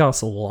least make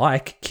us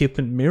like Kip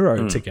and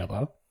Miro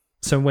together.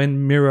 So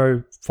when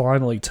Miro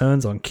finally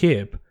turns on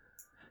Kip,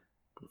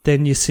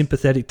 then you're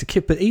sympathetic to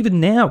Kip. But even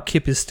now,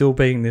 Kip is still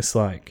being this,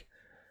 like,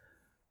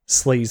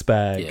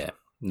 sleazebag. Yeah.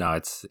 No,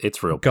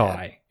 it's real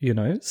guy,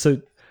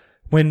 So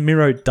when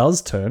Miro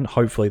does turn,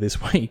 hopefully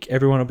this week,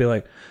 everyone will be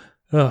like,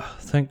 oh,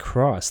 thank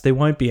Christ. There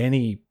won't be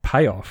any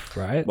payoff,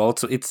 right? Well,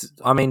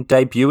 I mean,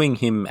 debuting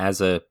him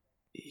as a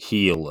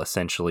heel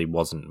essentially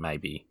wasn't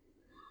maybe...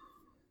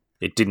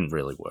 It didn't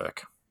really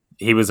work.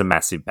 He was a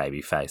massive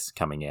babyface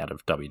coming out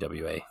of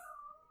WWE.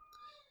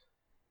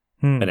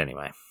 But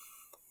anyway.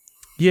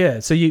 Yeah,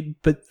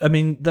 but I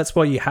mean, that's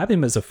why you have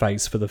him as a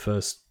face for the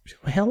first...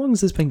 How long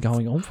has this been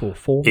going on for?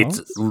 4 months?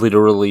 It's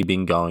literally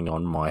been going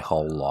on my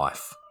whole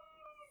life.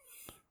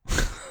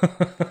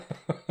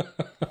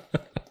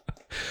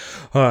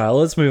 All right,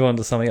 let's move on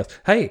to something else.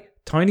 Hey,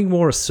 Tony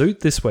wore a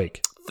suit this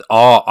week.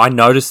 Oh, I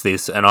noticed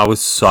this and I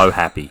was so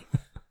happy.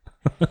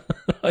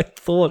 I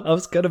thought I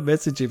was going to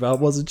message you, but I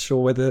wasn't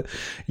sure whether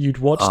you'd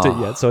watched it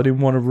yet, so I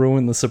didn't want to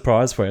ruin the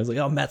surprise for you. I was like,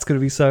 oh, Matt's going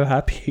to be so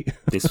happy.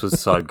 This was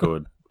so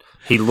good.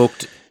 He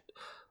looked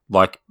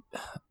like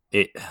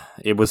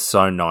it was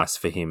so nice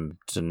for him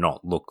to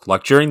not look...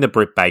 Like during the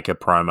Britt Baker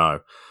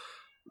promo,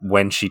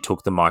 when she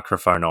took the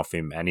microphone off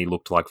him and he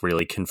looked like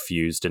really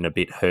confused and a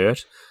bit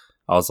hurt,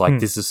 I was like,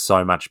 this is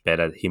so much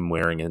better, him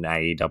wearing an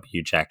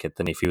AEW jacket,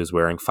 than if he was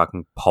wearing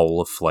fucking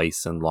polar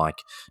fleece and like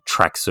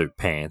tracksuit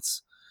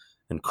pants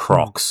and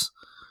Crocs.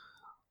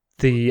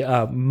 The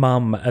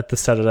mum at the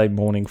Saturday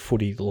morning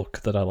footy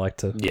look that I like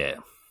to... Yeah.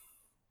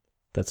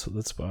 That's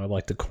what I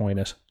like to coin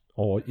it.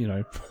 Or,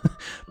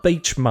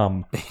 beach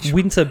mum.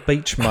 Winter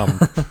beach mum.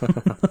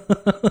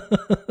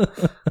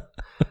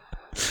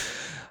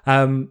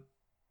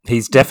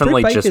 He's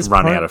definitely just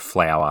run out of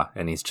flour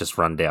and he's just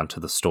run down to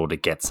the store to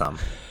get some,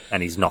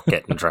 and he's not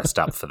getting dressed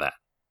up for that.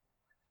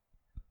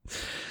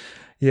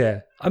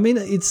 Yeah. I mean,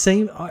 it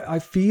seemed... I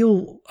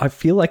feel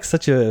like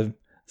such a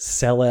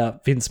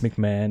sellout Vince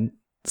McMahon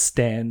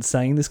stan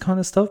saying this kind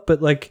of stuff,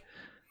 but like,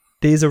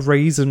 there's a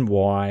reason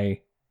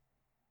why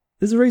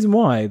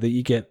that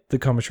you get the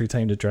commentary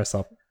team to dress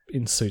up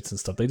in suits and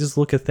stuff. They just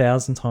look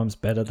 1,000 times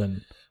better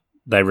than...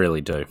 They really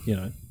do.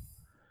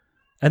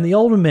 And the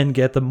older men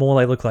get, the more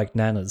they look like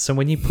nanas. So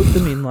when you put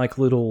them in like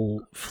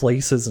little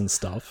fleeces and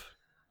stuff,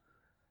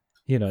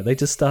 they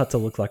just start to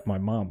look like my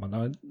mum. And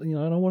I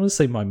don't want to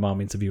see my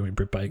mum interviewing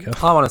Britt Baker.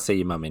 I want to see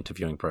your mum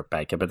interviewing Britt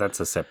Baker, but that's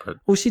a separate...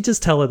 Well, she'd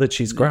just tell her that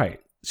she's great.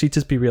 She'd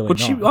just be really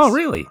nice. Oh,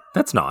 really?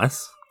 That's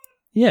nice.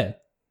 Yeah.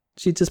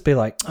 She'd just be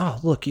like, oh,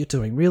 look, you're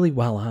doing really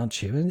well,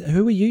 aren't you? And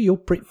who are you? You're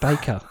Britt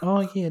Baker.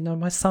 Oh, yeah, no,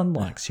 my son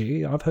likes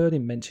you. I've heard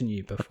him mention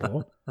you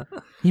before.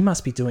 You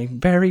must be doing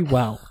very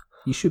well.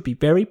 You should be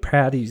very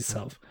proud of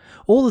yourself.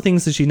 All the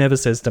things that she never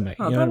says to me.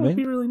 You know what I mean? That would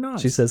be really nice.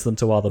 She says them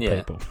to other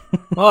people.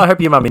 Well, I hope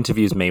your mum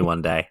interviews me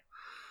one day.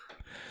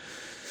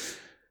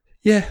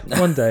 Yeah,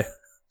 one day.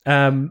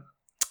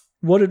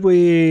 What did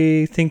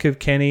we think of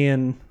Kenny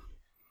and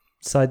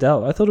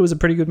Seidel? I thought it was a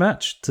pretty good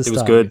match to start. It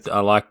was good. With. I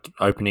liked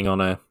opening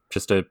on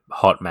just a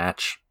hot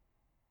match.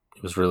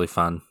 It was really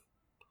fun.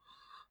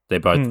 They're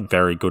both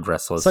very good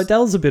wrestlers.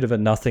 Seidel's a bit of a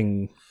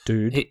nothing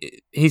dude.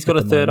 He's got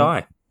a third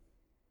eye.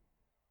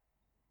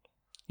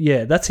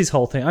 Yeah, that's his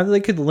whole thing. I think they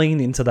could lean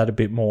into that a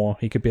bit more.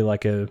 He could be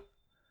like a,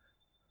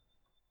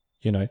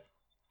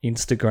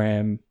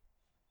 Instagram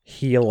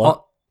healer.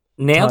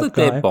 Now type that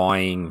they're guy.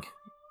 buying...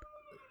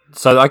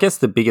 So I guess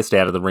the biggest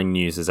out of the ring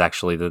news is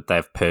actually that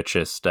they've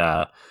purchased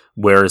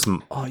Where Is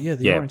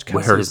Orange Cassidy.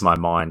 Where Is My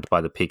Mind by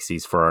the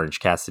Pixies for Orange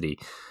Cassidy.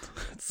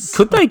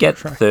 Could they get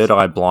Third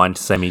Eye Blind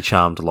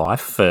Semi-Charmed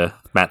Life for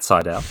Matt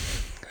Sydal?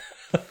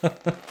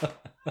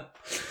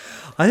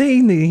 I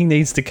think he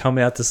needs to come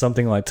out to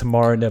something like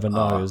Tomorrow Never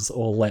Knows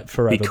or Let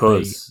Forever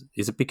Be.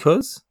 Is it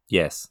because?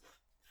 Yes.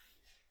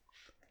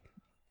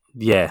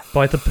 Yeah.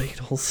 By the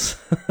Beatles.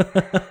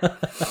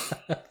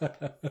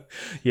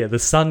 Yeah, the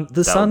Sun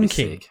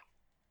King. Sick.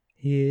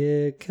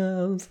 Here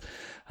comes.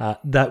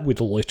 That would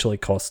literally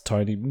cost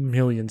Tony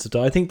millions of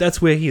dollars. I think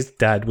that's where his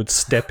dad would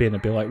step in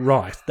and be like,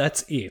 right,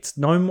 that's it.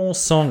 No more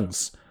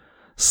songs.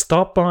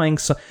 Stop buying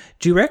songs.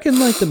 Do you reckon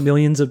like the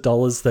millions of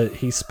dollars that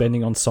he's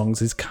spending on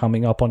songs is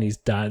coming up on his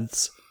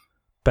dad's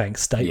bank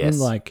statement? Yes.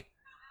 Like,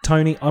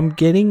 Tony,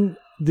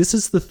 this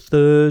is the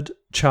third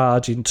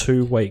charge in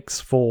 2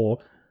 weeks for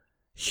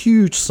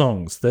huge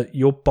songs that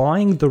you're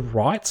buying the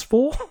rights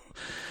for.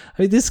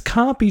 I mean, this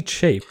can't be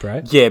cheap,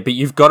 right? Yeah, but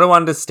you've got to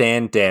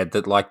understand, Dad,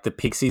 that like the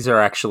Pixies are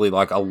actually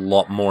like a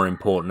lot more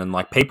important, and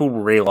like people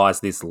will realize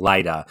this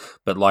later.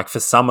 But like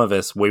for some of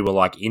us, we were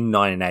like in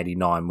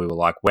 1989, we were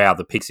like, wow,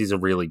 the Pixies are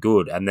really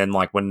good. And then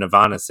like when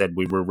Nirvana said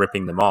we were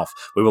ripping them off,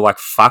 we were like,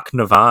 fuck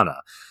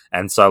Nirvana.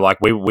 And so like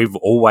we've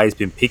always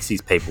been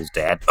Pixies people's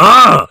Dad.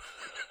 And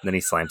then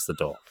he slams the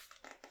door.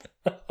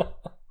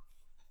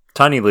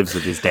 Tony lives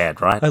with his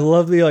dad, right? I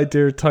love the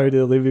idea of Tony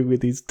living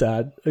with his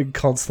dad and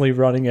constantly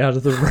running out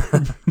of the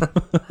room.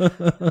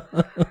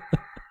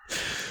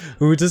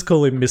 We would just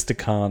call him Mr.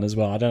 Khan as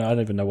well. I don't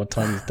even know what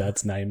Tony's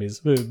dad's name is.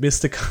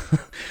 Mr.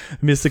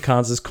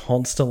 Khan's is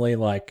constantly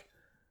like,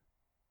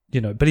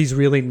 but he's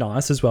really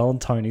nice as well. And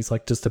Tony's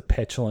like just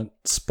a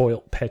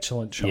spoilt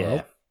petulant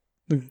child.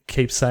 Yeah.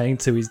 Keeps saying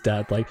to his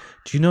dad, like,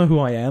 do you know who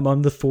I am?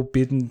 I'm the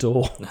Forbidden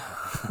Door.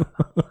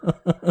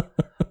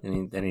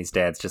 and his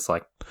dad's just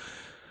like,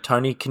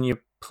 Tony, can you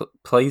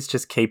please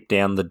just keep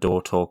down the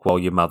door talk while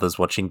your mother's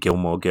watching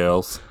Gilmore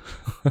Girls?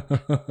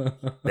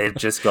 They've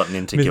just gotten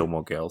into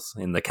Gilmore Girls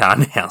in the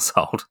Khan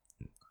household.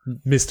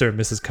 Mr. and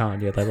Mrs.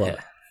 Khan, yeah, they love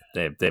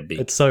it. They're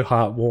big. It's so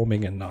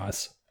heartwarming and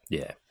nice.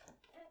 Yeah.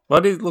 Well,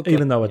 look,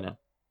 even though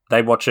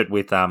they watch it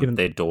with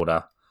their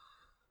daughter,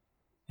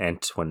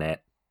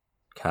 Antoinette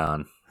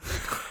Khan.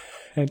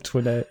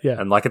 Antoinette, yeah.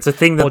 And like it's a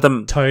thing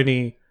that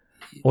Tony.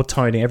 Or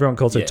Tony, everyone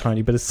calls it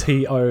Tony, but it's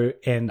Toni.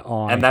 And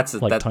that's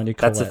Tony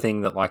that's a Collette.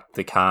 thing that like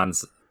the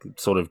Khans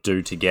sort of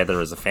do together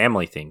as a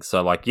family thing.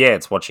 So like, yeah,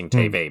 it's watching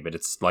TV, but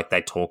it's like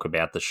they talk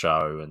about the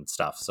show and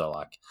stuff. So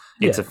like,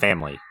 it's a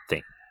family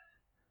thing.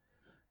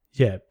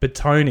 Yeah, but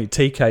Tony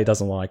TK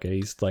doesn't like it.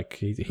 He's like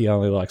he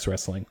only likes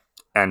wrestling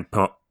and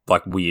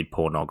like weird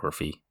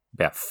pornography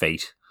about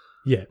feet.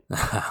 Yeah,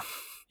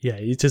 yeah.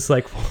 He's just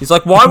like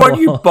why won't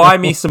you buy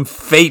me some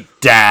feet,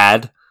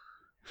 Dad?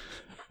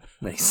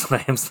 And he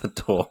slams the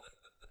door.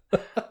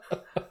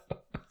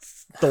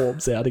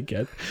 Storms out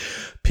again.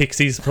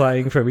 Pixie's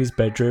playing from his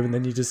bedroom, and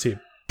then you just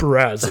hear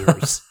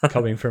brazzers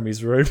coming from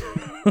his room.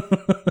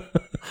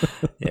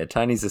 Yeah,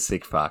 Tony's a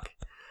sick fuck.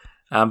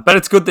 But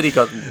it's good that he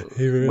got.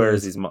 Where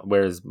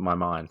is my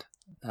mind?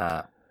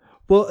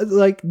 Well,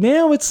 like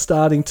now it's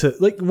starting to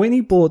like when he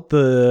bought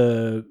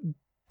the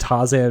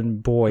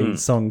Tarzan Boy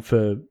song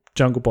for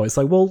Jungle Boy. It's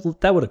like, well,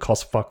 that would have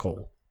cost fuck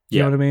all. You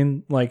know what I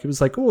mean? Like, it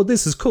was like, oh,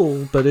 this is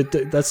cool, but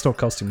that's not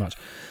costing much.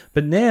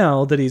 But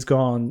now that he's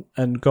gone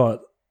and got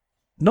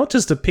not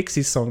just a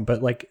Pixies song,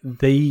 but like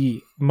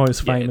the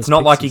most famous it's not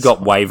Pixies like he got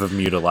song. Wave of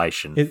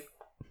Mutilation.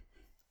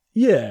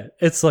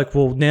 It's like,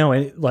 well, now,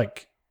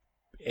 like,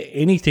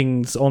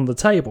 anything's on the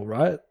table,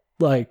 right?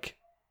 Like,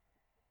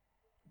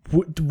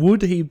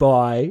 would he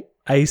buy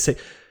AC...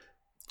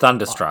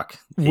 Thunderstruck.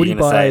 Would he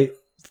buy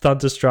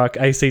Thunderstruck,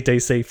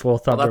 AC/DC for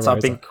Thunder Well, Rosa?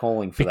 I've been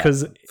calling for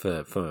because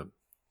that. For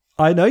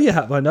I know you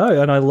have, and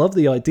I love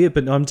the idea,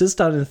 but I'm just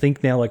starting to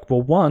think now, like,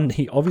 well, one,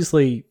 he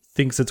obviously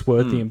thinks it's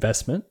worth the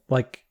investment,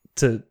 like,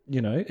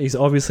 he's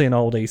obviously an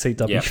old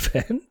ECW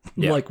fan,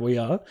 like we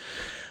are,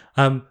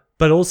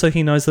 but also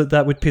he knows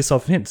that would piss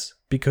off Vince,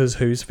 because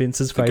who's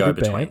Vince's favourite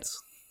band?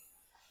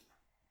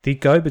 The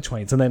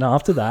Go-Betweens, and then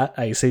after that,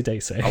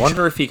 AC/DC. I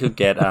wonder if he could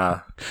get...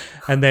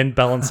 and then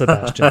Bell and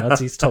Sebastian, that's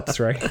his top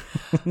 3.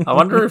 I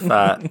wonder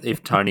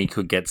if Tony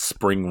could get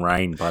Spring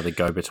Rain by the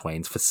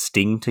Go-Betweens for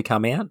Sting to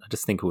come out. I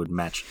just think it would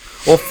match.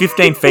 Or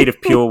 15 Feet of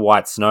Pure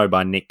White Snow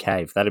by Nick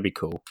Cave. That'd be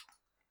cool.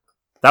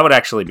 That would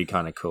actually be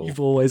kind of cool.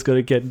 You've always got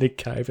to get Nick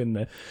Cave in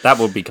there. That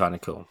would be kind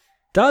of cool.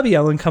 Darby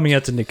Allin coming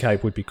out to Nick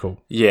Cave would be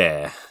cool.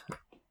 Yeah.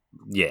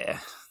 Yeah.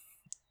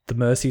 The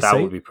Mercy That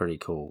Seat would be pretty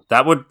cool.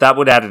 That would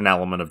add an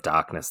element of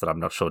darkness that I'm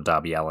not sure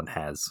Darby Allin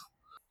has.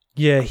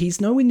 Yeah, he's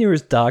nowhere near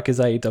as dark as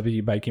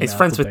AEW make him. He's out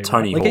friends to with be,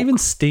 Tony right? Like Hawk. even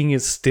Sting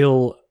is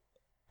still.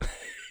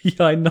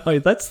 Yeah, I know.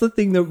 That's the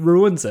thing that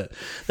ruins it.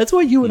 That's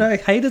why you and I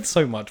hate it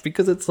so much,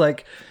 because it's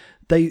like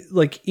they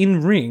like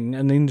in ring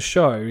and in the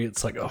show,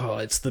 it's like, oh,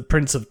 it's the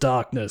Prince of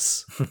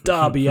Darkness,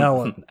 Darby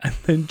Allin, and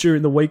then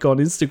during the week on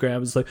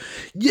Instagram, it's like,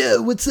 yeah,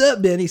 what's up,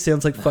 man? He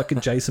sounds like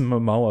fucking Jason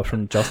Momoa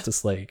from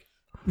Justice League.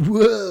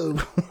 Whoa.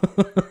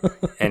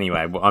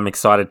 Anyway, well, I'm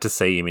excited to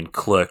see him in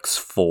Clerks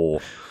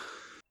 4.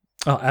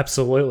 Oh,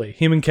 absolutely.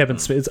 Him and Kevin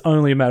Smith. It's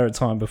only a matter of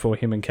time before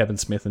him and Kevin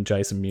Smith and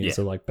Jason Mewes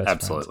are like best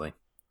friends. Absolutely.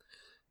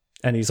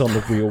 And he's on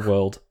The Real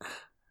World.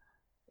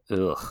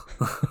 Ugh.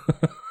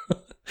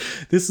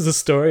 This is a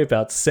story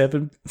about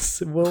 7...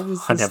 What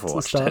was I this, never the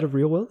watched start it. of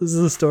Real World? This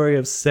is a story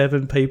of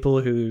 7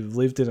 people who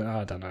lived in...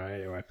 I don't know,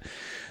 anyway.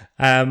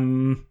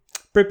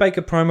 Britt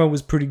Baker promo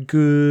was pretty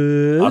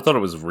good. I thought it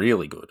was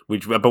really good.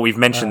 But we've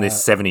mentioned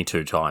this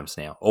 72 times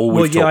now. All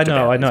Well, we've yeah, I talked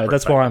know. about is Britt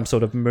That's Baker. why I'm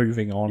sort of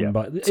moving on. Yeah,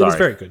 But it was sorry.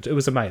 very good. It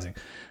was amazing.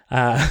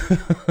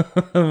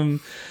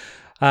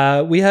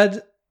 We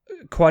had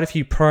quite a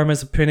few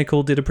promos.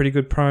 Pinnacle did a pretty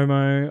good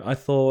promo. I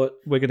thought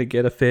we're going to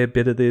get a fair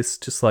bit of this,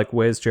 just like,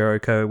 where's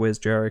Jericho? Where's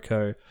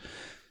Jericho?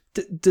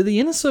 Do the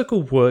Inner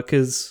Circle work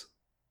as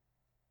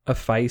a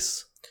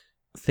face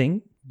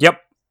thing? Yep.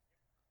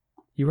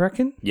 You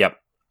reckon? Yep.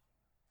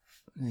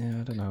 Yeah,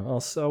 I don't know.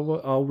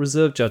 I'll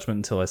reserve judgment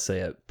until I see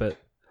it, but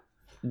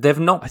They've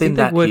not I been think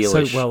they that work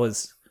heelish. so well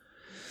as...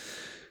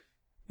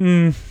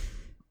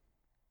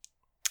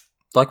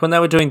 Like when they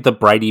were doing the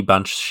Brady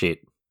Bunch shit.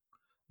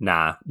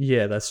 Nah.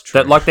 Yeah, that's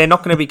true. They're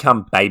not going to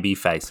become baby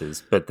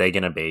faces, but they're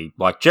going to be...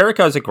 Like,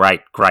 Jericho's a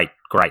great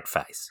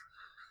face.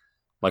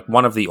 Like,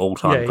 one of the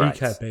all-time greats.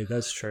 Yeah, he can be.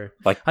 That's true.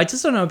 Like, I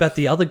just don't know about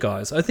the other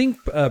guys. I think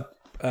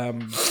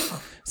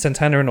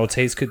Santana and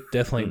Ortiz could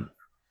definitely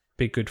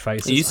be good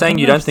faces. Are you saying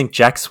you don't think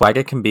Jack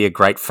Swagger can be a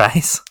great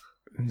face?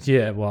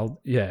 Yeah,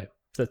 well, yeah,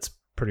 that's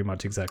pretty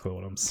much exactly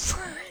what I'm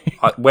saying.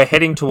 We're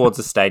heading towards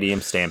a Stadium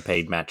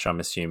Stampede match, I'm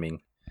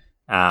assuming.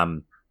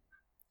 Like,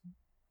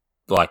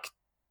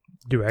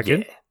 You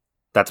reckon? yeah,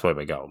 that's where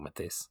we're going with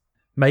this.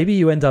 Maybe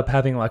you end up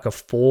having like a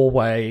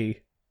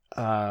 4-way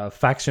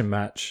faction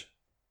match.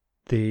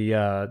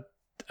 The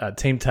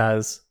Team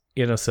Taz,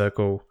 Inner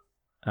Circle,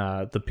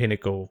 the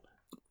Pinnacle,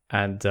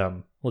 and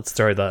let's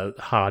throw the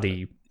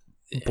Hardy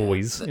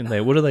boys in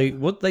there.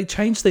 What they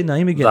changed their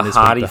name again? The this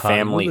Hardy week?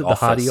 Family The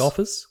Hardy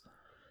Office. Office.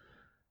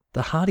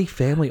 The Hardy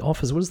Family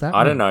Office. What does that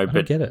mean? I don't know,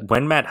 but get it.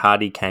 when Matt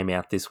Hardy came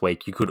out this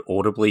week, you could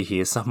audibly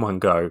hear someone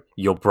go,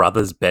 "Your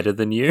brother's better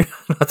than you."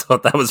 I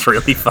thought that was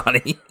really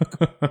funny.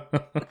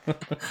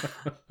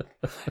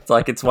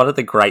 It's one of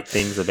the great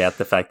things about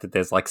the fact that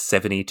there's like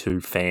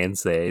 72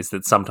 fans there is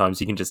that sometimes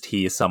you can just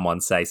hear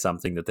someone say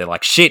something that they're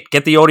like, "Shit,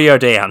 get the audio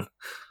down."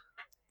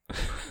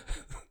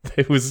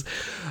 I was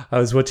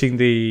watching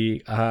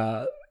the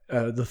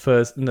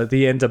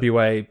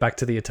NWA Back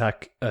to the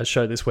Attack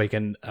show this week,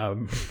 and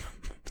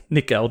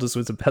Nick Aldis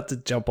was about to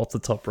jump off the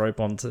top rope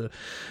onto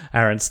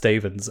Aaron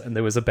Stevens, and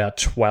there was about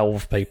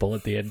 12 people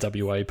at the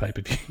NWA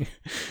pay-per-view,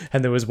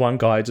 and there was one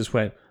guy who just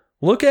went,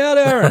 "Look out,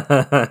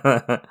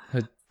 Aaron!"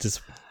 It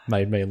just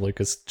made me and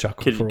Lucas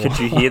chuckle for a while. Could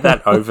you hear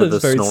that over the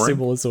very snoring?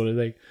 similar sort of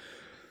thing.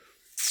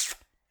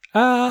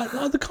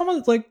 No, the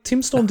comment, like,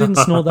 Tim Storm didn't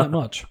snore that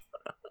much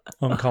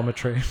on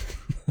commentary.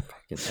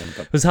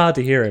 It was hard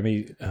to hear him.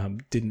 He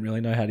didn't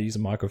really know how to use a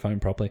microphone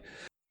properly.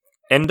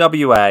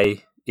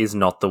 NWA is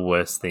not the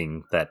worst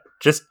thing that...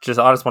 Just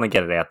I just want to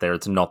get it out there.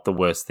 It's not the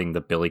worst thing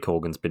that Billy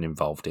Corgan's been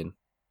involved in.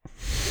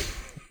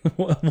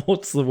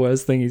 What's the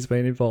worst thing he's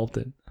been involved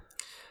in?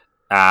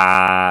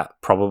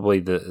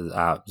 Probably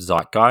the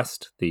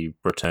Zeitgeist, the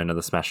Return of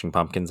the Smashing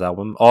Pumpkins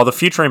album. Oh, the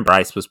Future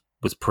Embrace was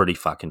pretty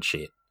fucking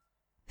shit.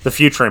 The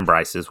Future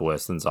Embrace is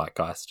worse than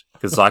Zeitgeist,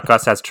 because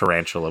Zeitgeist has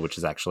Tarantula, which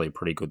is actually a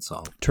pretty good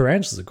song.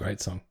 Tarantula's a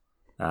great song.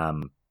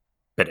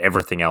 But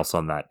everything else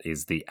on that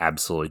is the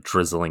absolute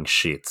drizzling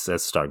shits,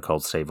 as Stone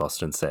Cold Steve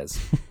Austin says.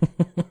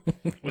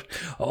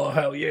 Oh,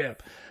 hell yeah.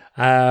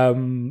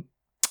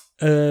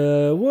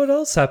 What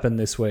else happened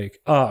this week?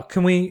 Oh,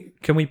 can we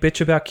bitch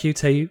about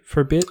QT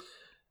for a bit?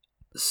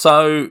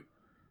 So,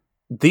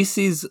 this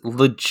is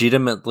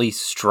legitimately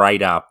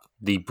straight up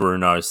the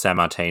Bruno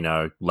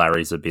Sammartino,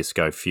 Larry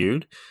Zbyszko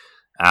feud.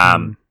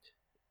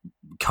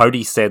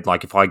 Cody said,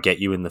 like, if I get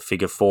you in the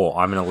figure 4,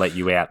 I'm going to let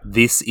you out.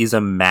 This is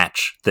a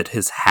match that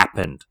has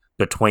happened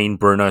between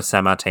Bruno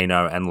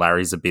Sammartino and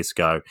Larry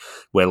Zbyszko,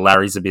 where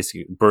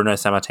Bruno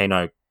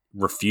Sammartino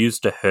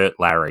refused to hurt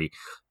Larry,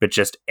 but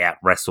just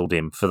out-wrestled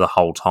him for the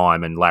whole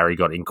time, and Larry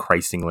got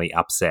increasingly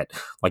upset.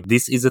 Like,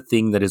 this is a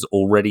thing that has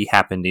already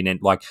happened in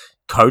it. Like,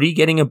 Cody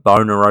getting a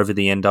boner over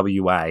the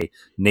NWA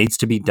needs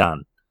to be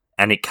done,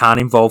 and it can't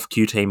involve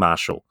QT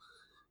Marshall.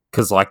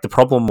 Because, like, the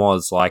problem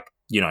was, like,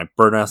 you know,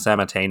 Bruno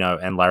Sammartino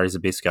and Larry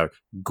Zbyszko,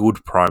 good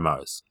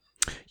promos.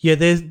 Yeah,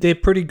 they're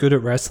pretty good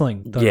at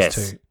wrestling, those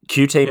two.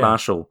 QT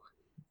Marshall,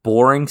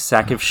 boring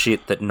sack of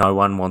shit that no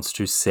one wants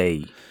to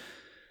see.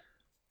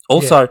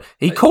 Also,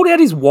 he called out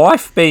his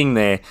wife being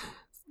there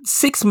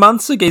 6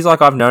 months ago. He's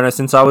like, I've known her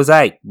since I was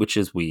 8, which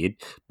is weird.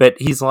 But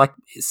he's like,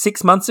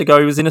 6 months ago,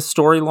 he was in a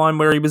storyline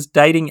where he was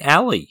dating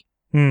Allie.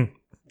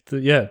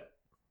 Yeah.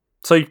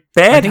 So,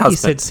 bad I think husband. he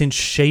said since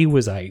she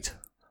was 8,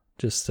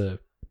 just to...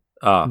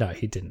 No,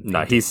 he didn't.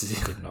 No, he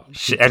did not.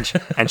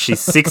 And she's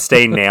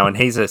 16 now, and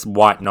he's a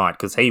white knight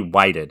because he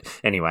waited.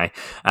 Anyway,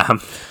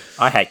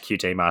 I hate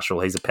QT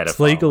Marshall. He's a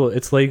pedophile.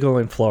 It's legal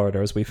in Florida,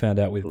 as we found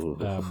out with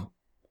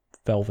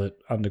Velvet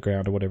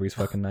Underground or whatever his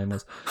fucking name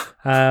was.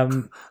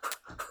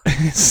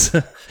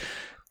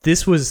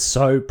 This was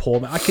so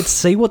poor. I could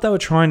see what they were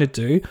trying to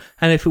do,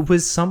 and if it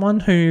was someone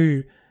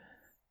who,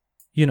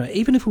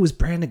 even if it was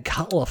Brandon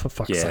Cutler, for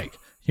fuck's sake,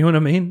 you know what I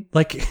mean?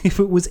 Like, if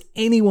it was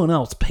anyone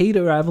else,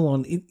 Peter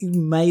Avalon, it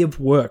may have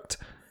worked.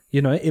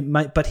 It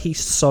may, but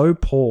he's so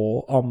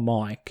poor on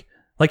mic.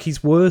 Like,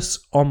 he's worse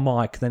on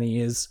mic than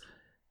he is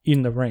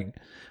in the ring.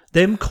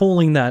 Them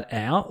calling that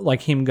out,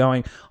 like him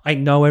going, I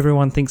know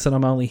everyone thinks that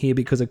I'm only here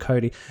because of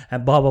Cody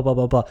and blah, blah, blah,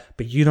 blah, blah,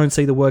 but you don't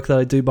see the work that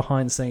I do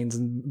behind the scenes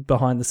and blah,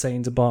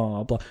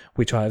 blah, blah,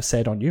 which I have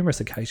said on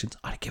numerous occasions.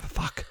 I don't give a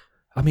fuck.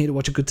 I'm here to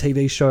watch a good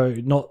TV show.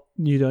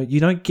 You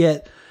don't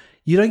get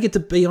to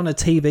be on a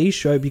TV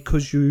show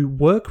because you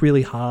work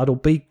really hard or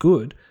be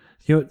good.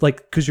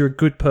 Because you're a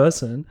good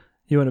person.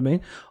 You know what I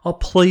mean? Oh,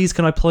 please,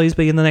 can I please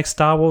be in the next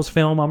Star Wars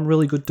film? I'm a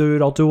really good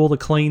dude. I'll do all the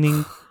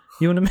cleaning.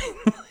 You know what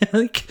I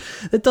mean?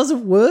 It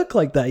doesn't work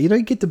like that. You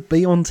don't get to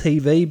be on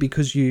TV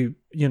because you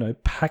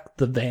pack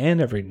the van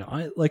every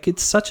night. Like,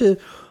 it's such a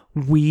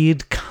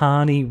weird,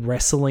 carny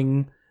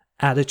wrestling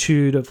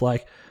attitude of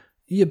like,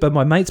 yeah, but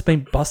my mate's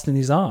been busting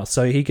his ass,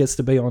 so he gets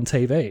to be on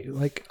TV.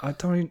 Like, I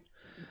don't...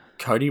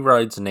 Cody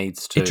Rhodes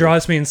needs to... It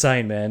drives me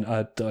insane, man.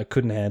 I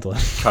couldn't handle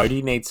it.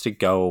 Cody needs to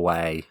go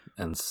away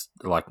and,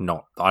 like,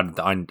 not...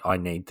 I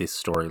need this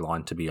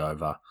storyline to be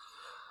over.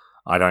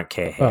 I don't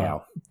care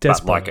how.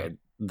 But, like...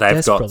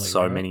 They've got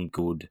so many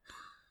good,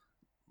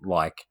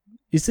 like...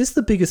 Is this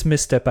the biggest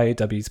misstep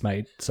AEW's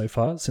made so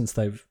far since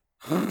they've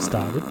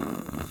started?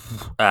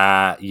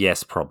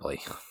 Yes, probably.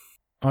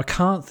 I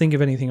can't think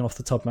of anything off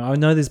the top of my... I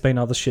know there's been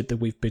other shit that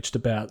we've bitched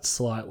about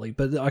slightly,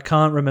 but I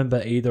can't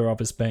remember either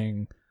of us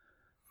being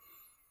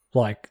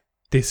like,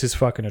 this is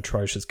fucking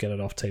atrocious, get it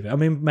off TV. I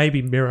mean,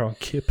 maybe Miro and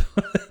Kip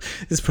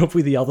is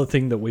probably the other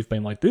thing that we've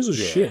been like, this is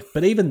shit.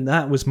 But even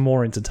that was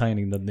more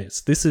entertaining than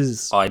this. This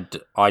is... I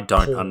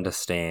don't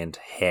understand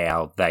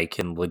how they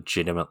can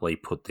legitimately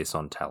put this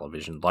on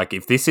television. Like,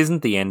 if this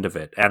isn't the end of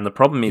it, and the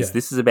problem is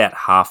this is about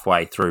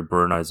halfway through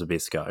Bruno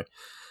Zabisco.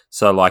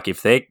 So, like,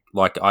 if they're...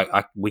 Like,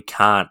 you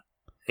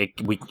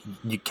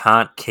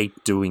can't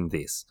keep doing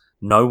this.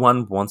 No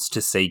one wants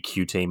to see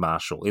QT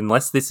Marshall.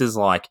 Unless this is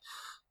like...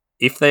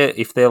 If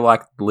they're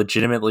like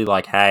legitimately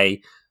like,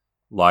 hey,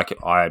 like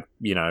I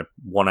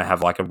want to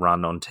have like a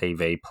run on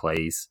TV,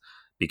 please,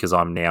 because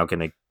I'm now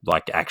gonna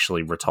like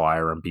actually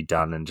retire and be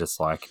done and just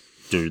like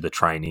do the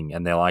training,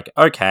 and they're like,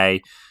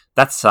 okay,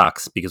 that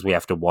sucks because we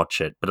have to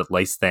watch it, but at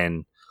least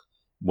then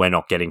we're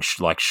not getting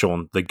like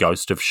the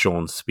ghost of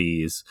Sean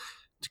Spears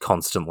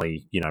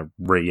constantly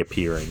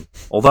reappearing.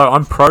 Although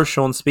I'm pro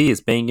Sean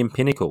Spears being in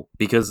Pinnacle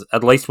because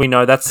at least we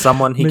know that's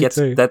someone he gets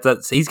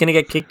that's he's gonna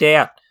get kicked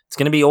out. It's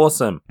going to be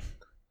awesome.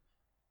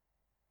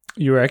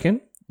 You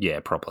reckon? Yeah,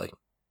 probably.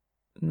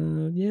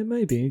 Yeah,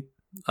 maybe.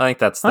 I think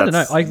that's... I don't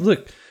know.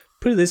 Look,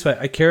 put it this way.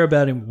 I care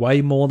about him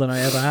way more than I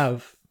ever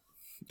have.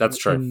 That's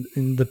true.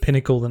 In the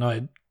Pinnacle than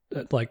I,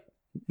 like...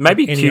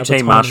 Maybe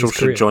QT Marshall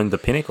should join the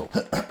Pinnacle.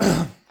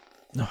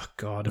 Oh,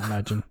 God,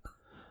 imagine.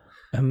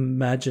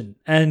 Imagine.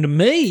 And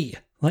me!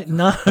 Like,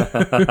 no.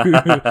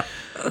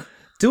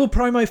 Do a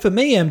promo for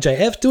me,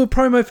 MJF. Do a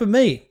promo for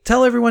me.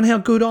 Tell everyone how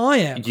good I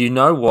am. You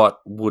know what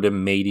would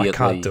immediately... I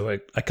can't do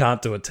it.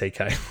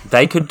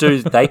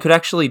 TK. They could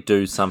actually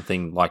do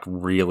something like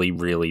really,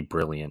 really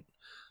brilliant,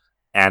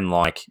 and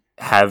like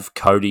have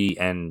Cody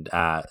and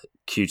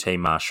QT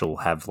Marshall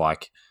have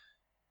like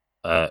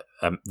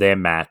their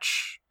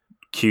match.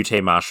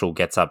 QT Marshall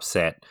gets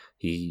upset.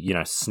 He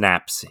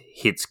snaps,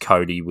 hits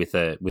Cody with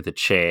a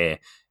chair.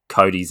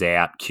 Cody's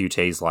out.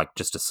 QT's like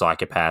just a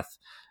psychopath.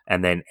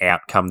 And then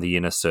out come the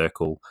Inner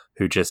Circle,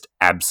 who just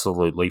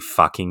absolutely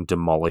fucking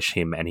demolish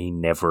him, and he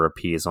never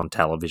appears on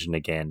television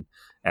again.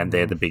 And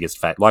they're the biggest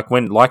fat. Like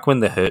when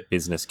the Hurt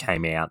Business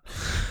came out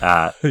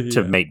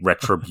to meet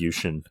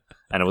Retribution,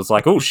 and it was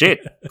like, oh shit,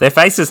 they're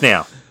faces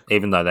now,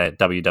 even though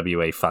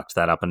WWE fucked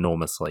that up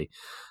enormously.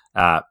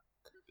 The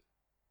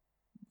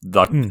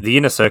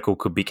Inner Circle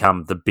could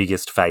become the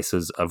biggest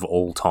faces of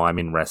all time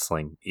in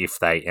wrestling if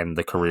they end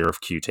the career of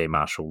QT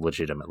Marshall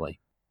legitimately.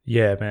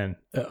 Yeah, man.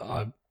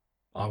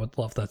 I would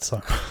love that so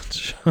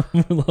much. I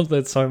would love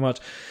that so much.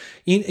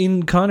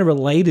 In kind of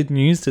related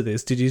news to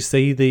this, did you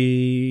see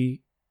the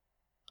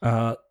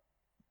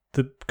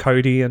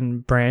Cody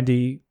and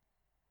Brandy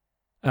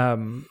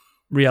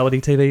reality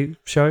TV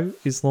show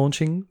is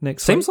launching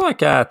next week? Seems like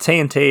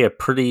TNT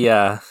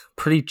are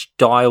pretty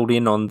dialed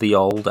in on the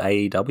old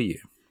AEW.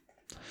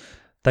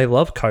 They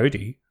love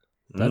Cody,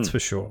 that's for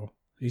sure.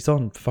 He's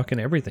on fucking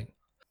everything.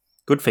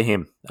 Good for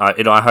him.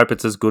 I hope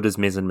it's as good as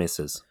Miz and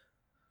Mrs.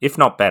 If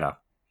not better.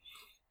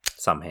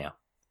 Somehow.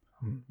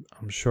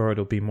 I'm sure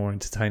it'll be more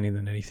entertaining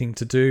than anything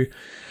to do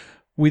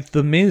with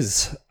The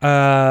Miz.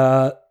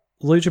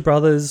 Lucha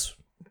Brothers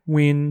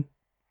win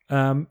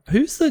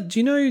Who's the? Do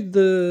you know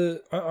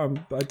the?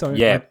 I don't.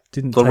 Yeah, I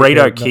didn't.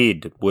 Laredo take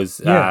Kid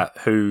was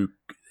who.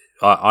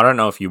 I don't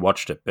know if you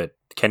watched it, but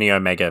Kenny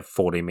Omega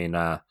fought him in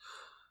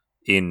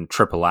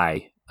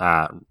AAA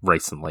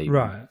recently,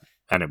 right?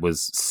 And it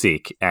was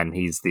sick. And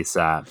he's this.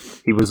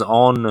 He was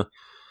on.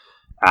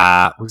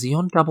 Was he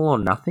on Double or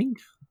Nothing?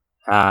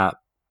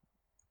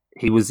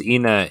 He was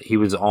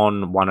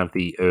on one of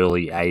the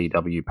early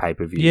AEW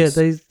pay-per-views.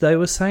 Yeah, they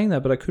were saying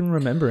that, but I couldn't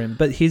remember him.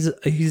 But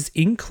his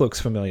ink looks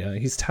familiar.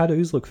 His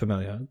tattoos look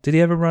familiar. Did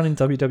he ever run in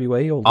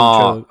WWE or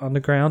Lucha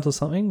Underground or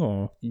something?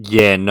 Or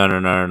yeah,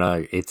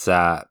 no. It's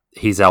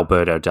he's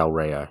Alberto Del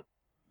Rio.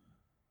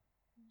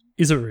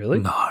 Is it really?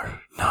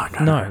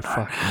 No.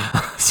 Fuck.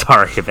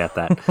 Sorry about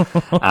that.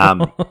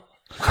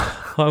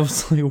 I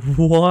was like,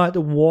 what?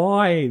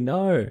 Why?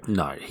 No.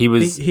 He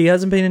was. He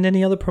hasn't been in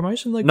any other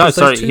promotion. Like, no,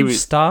 sorry. He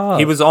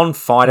was on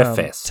Fyter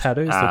Fest.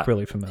 Tattoos look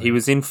really familiar. He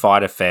was in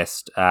Fyter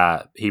Fest.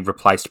 He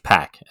replaced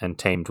Pac and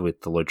teamed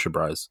with the Lucha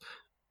Bros.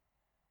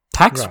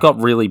 Pac's got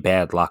really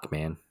bad luck,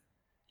 man.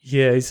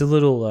 Yeah, he's a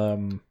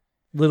little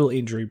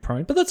injury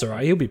prone, but that's all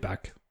right. He'll be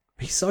back.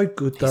 He's so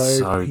good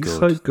though. He's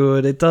so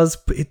good. It does.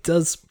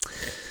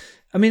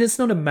 I mean, it's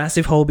not a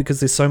massive hole because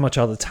there's so much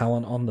other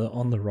talent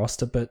on the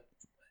roster, but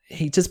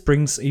he just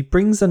brings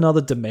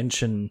another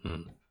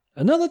dimension.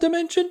 Another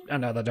dimension.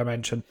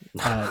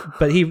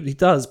 But he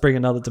does bring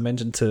another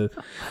dimension to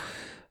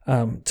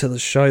the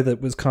show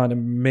that was kind of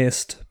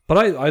missed.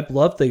 But I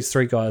love these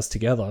three guys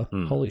together.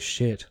 Holy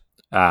shit!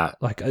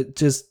 It's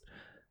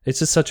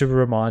just such a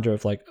reminder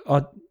of like,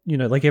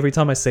 like every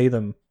time I see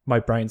them, my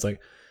brain's like,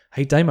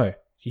 hey Damo,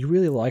 you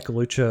really like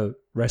lucha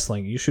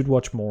wrestling, you should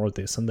watch more of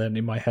this. And then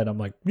in my head I'm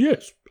like,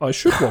 yes, I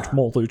should watch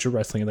more lucha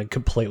wrestling, and then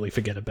completely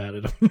forget about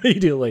it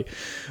immediately.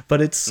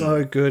 But it's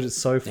so good, it's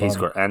so fun. He's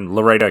great. And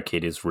Laredo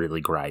Kid is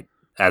really great,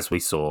 as we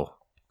saw.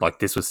 Like,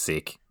 this was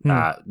sick.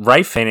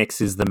 Ray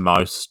Phoenix is the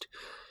most,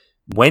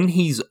 when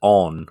he's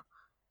on,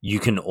 you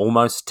can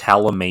almost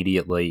tell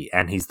immediately,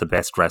 and he's the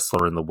best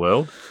wrestler in the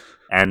world.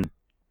 And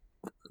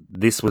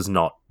this was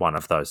not one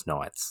of those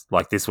nights.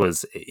 Like,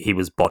 he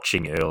was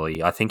botching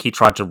early. I think he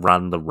tried to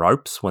run the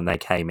ropes when they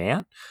came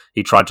out.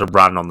 He tried to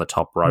run on the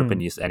top rope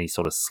and he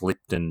sort of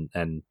slipped and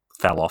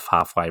fell off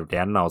halfway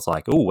down. And I was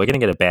like, oh, we're going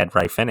to get a bad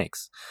Ray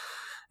Phoenix.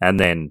 And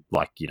then,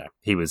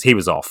 he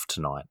was off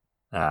tonight.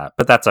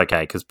 But that's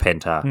okay, because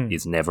Penta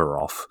is never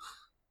off.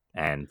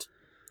 And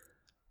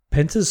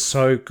Penta's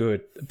so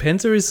good.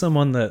 Penta is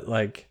someone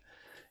that,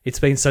 it's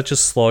been such a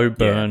slow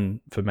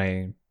burn for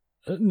me.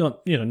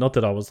 Not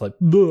that I was like,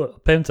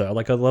 Penta.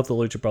 Like, I love the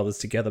Lucha Brothers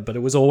together, but it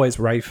was always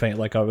Ray Phoenix.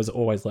 Like, I was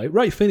always like,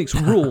 Ray Phoenix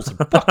rules and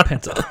fuck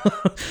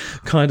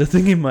Penta kind of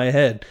thing in my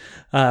head.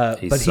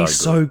 He's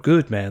so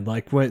good, man.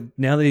 Like,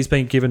 now that he's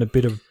been given a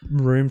bit of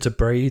room to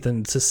breathe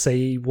and to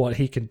see what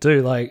he can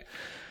do, like,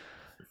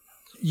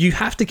 you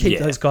have to keep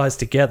those guys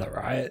together,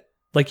 right?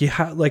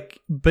 Like,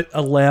 but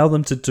allow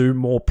them to do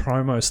more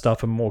promo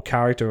stuff and more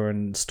character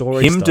and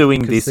story stuff. Him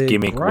doing this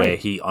gimmick where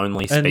he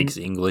only speaks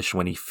English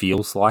when he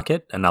feels like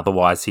it, and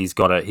otherwise he's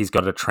got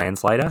a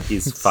translator,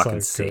 is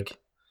fucking sick.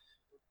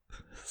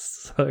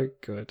 So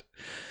good.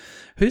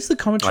 Who's the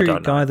commentary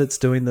guy that's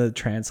doing the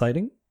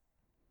translating?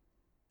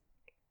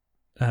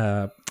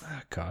 God,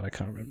 I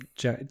can't remember.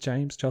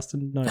 James,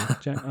 Justin? No,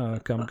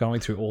 I'm going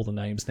through all the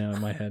names now in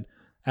my head.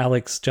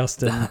 Alex,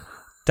 Justin...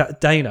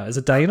 Dana. Is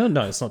it Dana?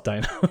 No, it's not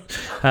Dana.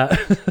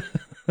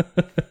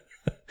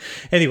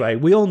 Anyway,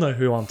 we all know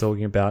who I'm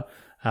talking about.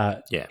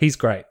 He's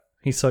great.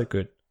 He's so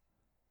good.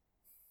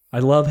 I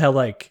love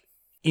how,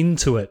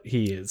 into it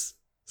he is.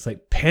 It's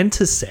like,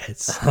 Penta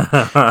says,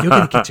 you're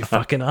going to get your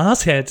fucking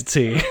ass handed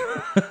to you.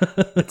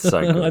 It's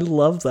so good. I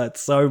love that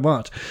so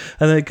much.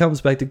 And then it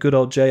comes back to good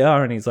old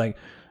JR, and he's like,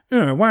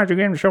 why'd you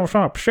get so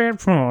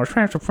upset for?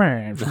 Shut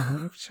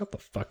the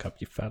fuck up,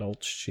 you fat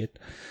old shit.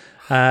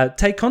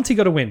 Tay Conti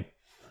got a win.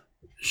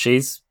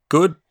 She's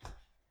good.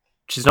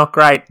 She's not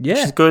great. Yeah.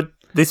 She's good.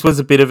 This was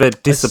a bit of a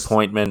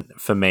disappointment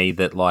for me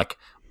that,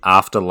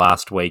 after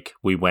last week,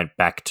 we went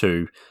back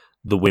to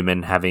the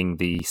women having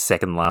the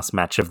second last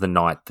match of the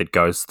night that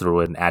goes through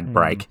an ad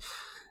break.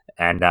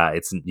 And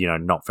it's,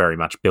 not very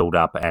much build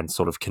up and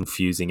sort of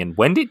confusing. And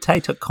when did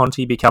Tay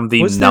Conti become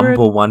the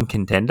number one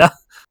contender?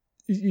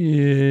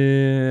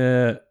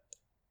 Yeah.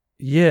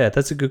 Yeah,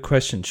 that's a good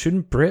question.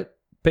 Shouldn't Britt?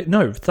 But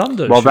no,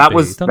 Thunder. Well, that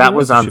was be,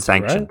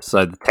 unsanctioned, right?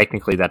 So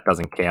technically that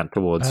doesn't count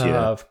towards you.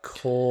 Of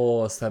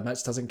course, that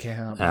match doesn't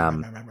count.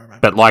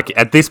 But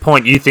at this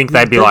point, you think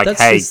they'd be like,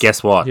 "Hey,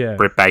 guess what? Yeah.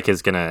 Britt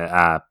Baker's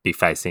gonna be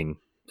facing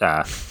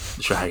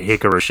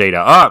Hikaru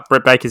Shida. Oh,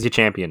 Britt Baker's your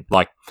champion.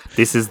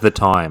 This is the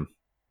time."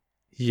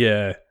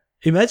 Yeah.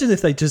 Imagine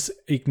if they just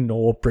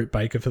ignore Britt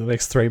Baker for the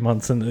next 3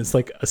 months, and it's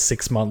like a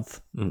 6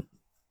 month,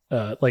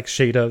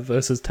 Shida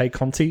versus Tay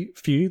Conti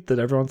feud that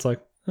everyone's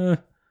like,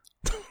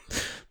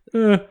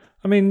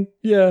 I mean,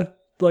 yeah,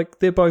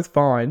 they're both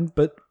fine,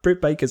 but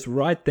Britt Baker's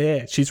right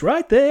there. She's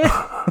right there.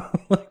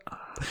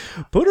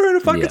 Put her in a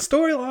fucking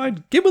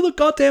storyline. Give her the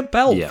goddamn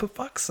belt, for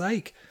fuck's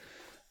sake.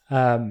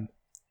 I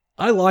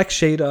like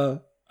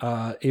Shida,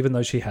 even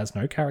though she has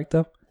no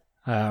character.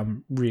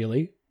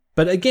 really.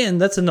 But again,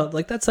 that's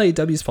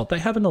AEW's fault. They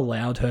haven't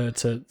allowed her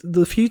to.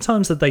 The few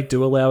times that they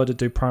do allow her to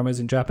do promos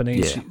in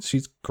Japanese,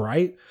 she's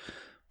great.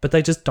 But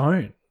they just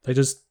don't. They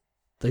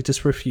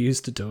just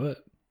refuse to do it.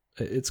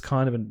 It's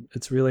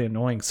it's really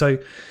annoying. So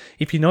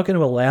if you're not going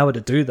to allow her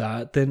to do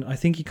that, then I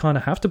think you kind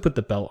of have to put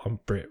the belt on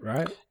Britt,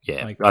 right?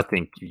 Yeah, I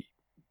think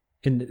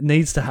it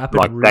needs to happen.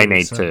 Like they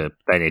need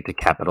to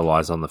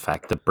capitalize on the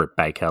fact that Britt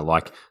Baker,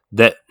 like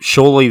that.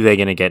 Surely they're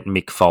going to get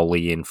Mick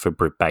Foley in for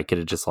Britt Baker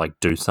to just like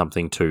do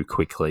something too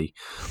quickly,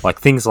 like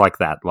things like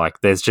that. Like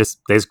there's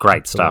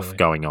great stuff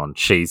going on.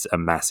 She's a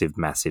massive,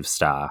 massive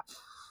star,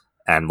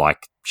 and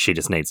like she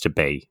just needs to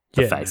be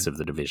the face of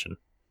the division.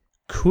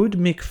 Could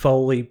Mick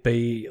Foley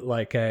be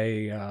like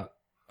a?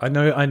 I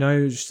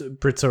know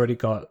Britt's already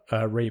got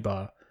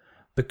Rebar,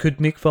 but could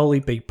Mick Foley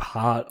be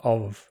part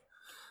of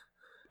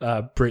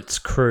Britt's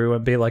crew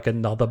and be like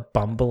another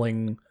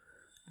bumbling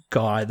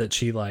guy that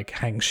she like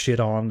hangs shit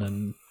on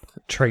and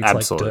treats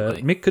like dirt?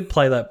 Mick could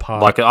play that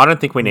part. Like I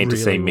don't think we need to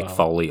see Mick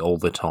Foley all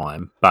the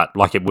time, but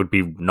like it would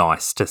be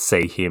nice to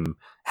see him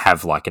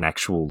have like an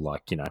actual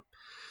like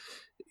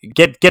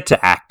get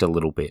to act a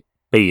little bit,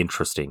 be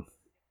interesting.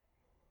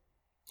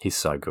 He's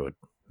so good.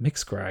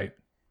 Mick's great.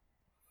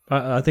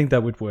 I think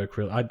that would work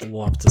really. I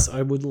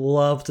would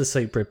love to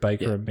see Britt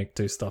Baker and Mick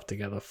do stuff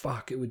together.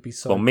 Fuck, it would be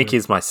so. Well, Mick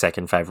is my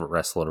second favorite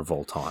wrestler of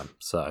all time.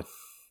 So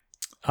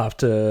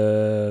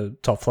after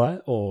Top Flight,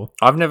 or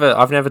I've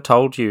never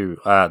told you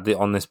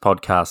on this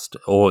podcast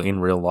or in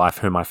real life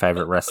who my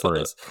favorite wrestler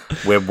is.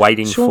 We're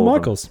waiting for Shawn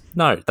Michaels.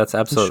 No, that's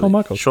absolutely Shawn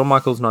Michaels. Shawn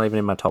Michaels not even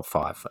in my top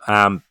 5.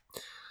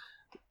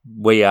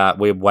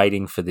 We're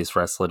waiting for this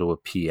wrestler to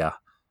appear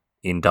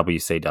in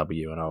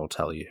WCW, and I will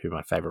tell you who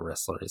my favorite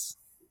wrestler is.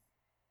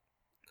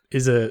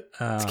 Is it?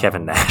 It's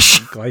Kevin Nash.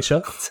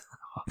 Glacier?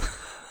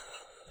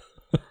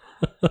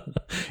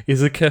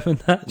 Is it Kevin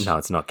Nash? No,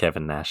 it's not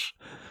Kevin Nash.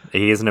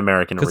 He is an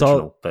American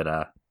original,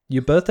 but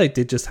your birthday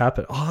did just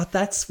happen. Oh,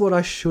 that's what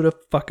I should have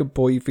fucking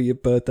bought you for your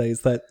birthday,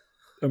 is that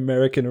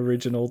American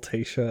original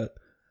t-shirt.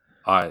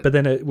 But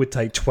then it would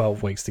take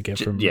 12 weeks to get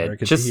from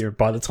America to here.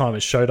 By the time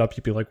it showed up,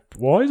 you'd be like,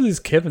 "Why does this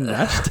Kevin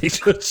Nash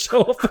t-shirt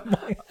show up in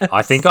my house?"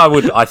 I think I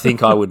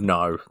would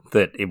know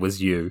that it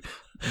was you.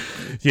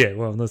 Yeah,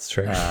 well, that's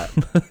true.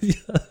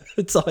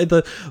 It's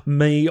either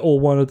me or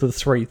one of the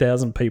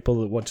 3,000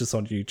 people that watch us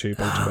on YouTube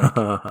each week.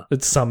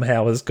 It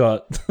somehow has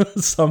got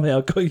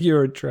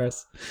your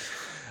address.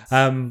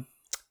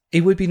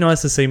 It would be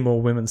nice to see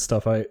more women's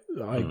stuff. I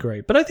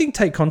agree, but I think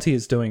Tay Conti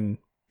is doing.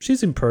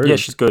 She's improved. Yeah,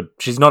 she's good.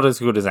 She's not as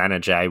good as Anna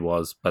Jay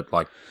was, but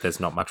like, there's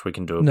not much we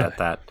can do about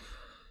that.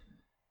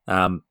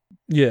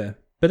 Yeah,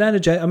 but Anna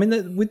Jay. I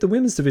mean, with the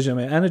women's division,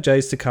 Anna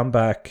Jay's to come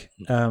back.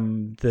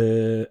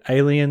 The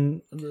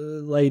alien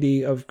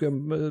lady of the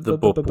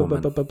Boop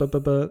woman. The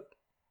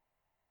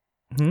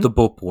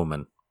Boop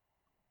woman.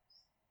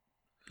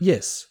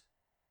 Yes.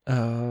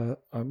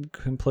 I'm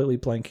completely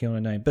blanking on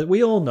her name, but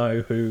we all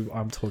know who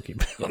I'm talking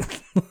about.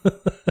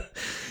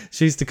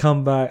 She's to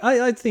come back.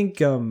 I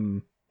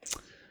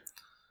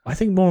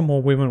think more and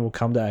more women will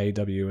come to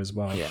AEW as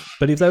well. Yeah.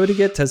 But if they were to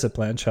get Tessa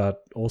Blanchard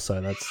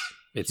also,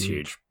 it's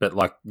huge. But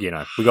like, we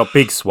got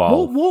Big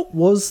Swole. What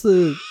was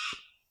the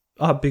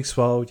Big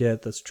Swole? Yeah,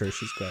 that's true.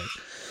 She's great.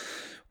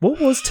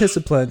 What was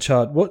Tessa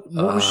Blanchard? What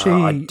was she?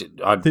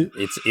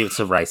 It's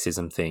a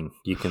racism thing.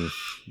 You can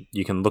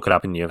look it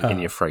up in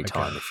your free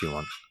time if you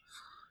want.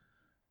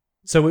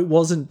 So it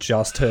wasn't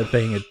just her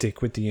being a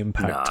dick with the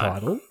Impact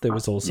title. There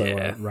was also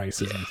a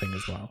racism thing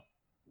as well.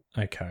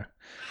 Okay.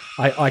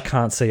 I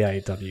can't see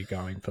AEW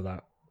going for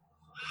that.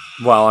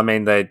 Well, I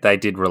mean, they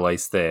did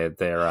release their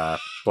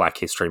Black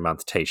History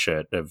Month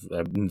T-shirt of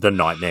the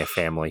Nightmare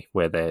family,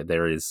 where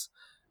there is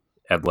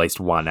at least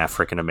one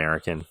African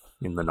American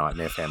in the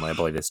Nightmare family. I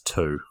believe there's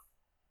 2.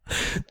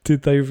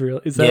 Did they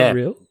really? Is that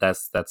real?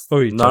 That's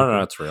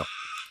no, it's real.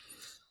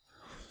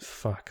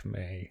 Fuck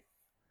me.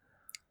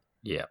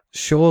 Yeah.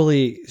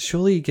 Surely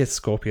you get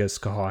Scorpio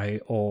Sky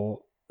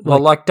or.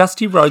 Like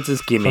Dusty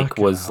Rhodes' gimmick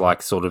was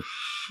like sort of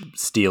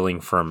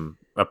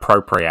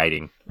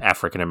appropriating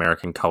African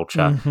American culture.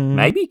 Mm-hmm.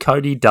 Maybe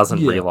Cody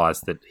doesn't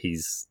realize that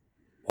he's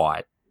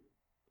white.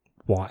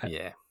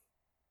 Yeah.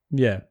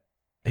 Yeah.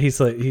 He's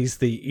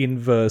the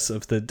inverse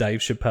of the Dave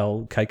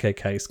Chappelle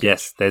KKK sketch.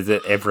 Yes, there's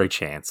every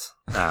chance.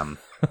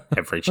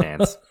 Every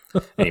chance.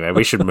 Anyway,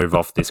 we should move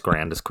off this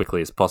ground as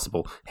quickly as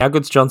possible. How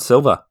good's John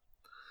Silver?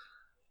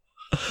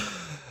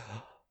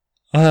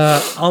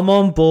 I'm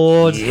on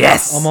board.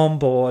 Yes! I'm on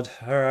board.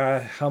 All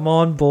right, I'm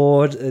on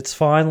board. It's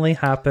finally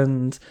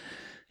happened.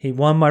 He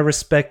won my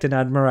respect and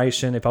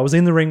admiration. If I was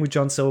in the ring with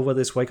John Silver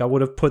this week, I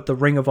would have put the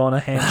Ring of Honor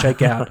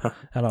handshake out,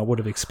 and I would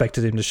have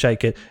expected him to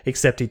shake it,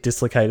 except he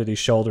dislocated his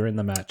shoulder in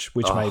the match,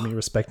 which made me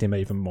respect him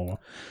even more.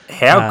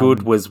 How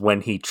good was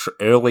when he,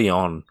 early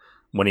on,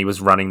 when he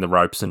was running the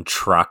ropes and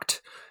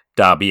trucked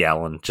Darby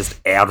Allin just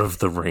out of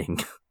the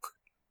ring?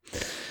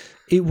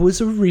 It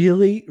was a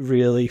really,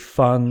 really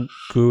fun,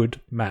 good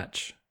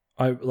match.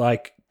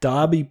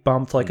 Darby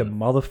bumped like a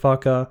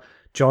motherfucker.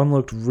 John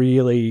looked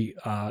really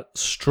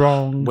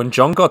strong. When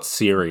John got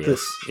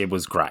serious, it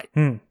was great.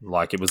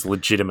 Like, it was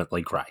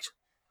legitimately great.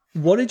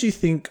 What did you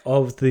think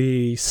of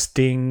the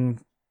Sting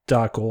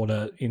Dark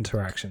Order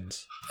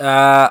interactions?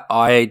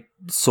 I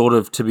sort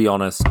of, to be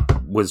honest,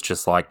 was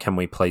just like, can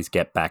we please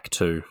get back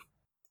to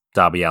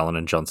Darby Allin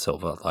and John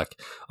Silver? Like,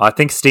 I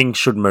think Sting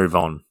should move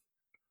on.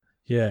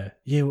 Yeah.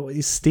 Well,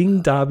 is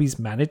Sting Darby's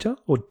manager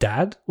or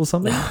dad or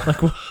something?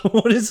 Like,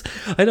 what is?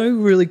 I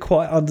don't really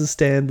quite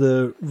understand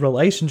the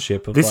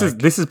relationship of this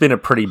has been a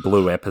pretty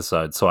blue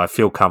episode, so I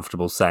feel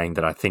comfortable saying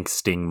that I think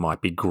Sting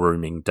might be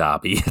grooming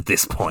Darby at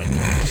this point.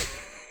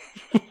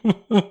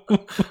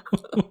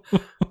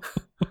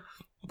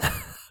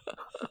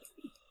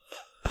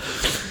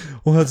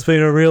 Well, it's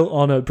been a real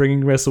honour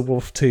bringing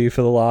WrestleWolf to you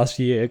for the last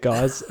year,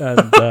 guys.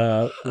 And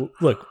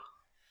look,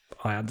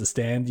 I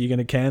understand you're going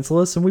to cancel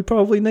us, and we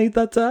probably need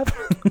that to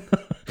happen.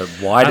 But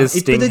why does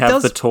Sting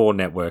have the Tor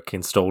network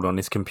installed on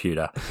his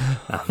computer?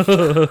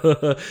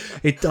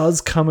 It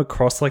does come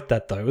across like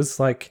that, though. It's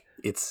like,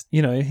 he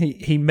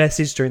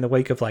messaged during the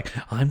week of like,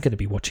 I'm going to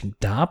be watching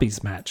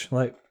Darby's match.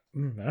 Like,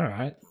 all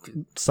right,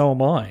 so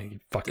am I. You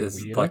fucking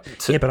weirdo. Like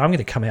yeah, but I'm going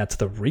to come out to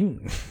the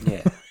ring.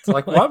 Yeah, it's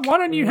like why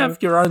don't you have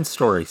your own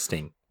story,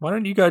 Sting? Why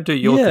don't you go do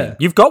your thing?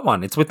 You've got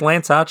one. It's with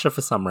Lance Archer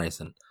for some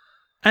reason.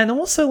 And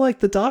also, like,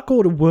 the Dark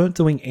Order weren't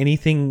doing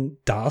anything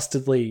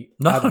dastardly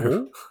at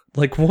all.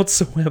 Like,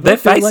 whatsoever. Their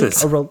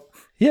faces. Like,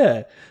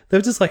 they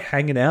were just, like,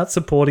 hanging out,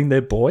 supporting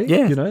their boy.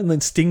 Yeah. And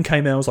then Sting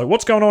came out and was like,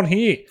 what's going on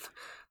here?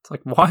 It's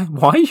like, why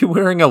are you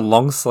wearing a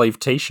long-sleeve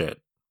T-shirt?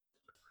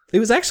 It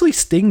was actually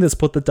Sting that's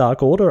put the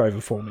Dark Order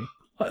over for me.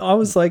 I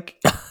was like,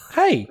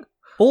 hey.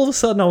 All of a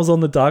sudden, I was on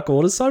the Dark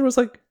Order side. I was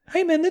like,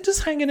 hey, man, they're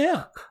just hanging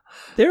out.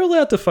 They're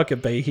allowed to fucking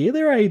be here.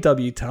 They're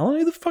AEW talent.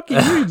 Who the fuck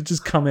are you to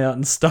just come out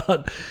and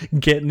start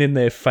getting in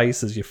their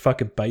faces, you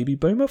fucking baby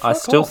boomer? Fuck I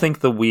still off. think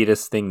the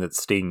weirdest thing that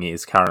Sting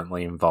is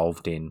currently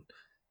involved in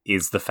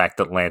is the fact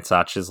that Lance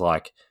Archer's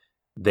like,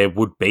 there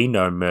would be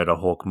no Murder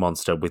Hawk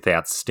Monster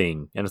without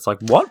Sting. And it's like,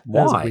 what?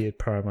 Why? That's a weird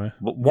promo.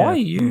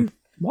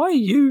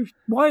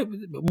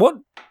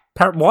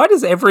 Why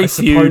does every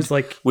feud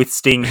with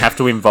Sting have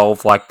to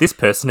involve, like, this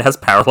person has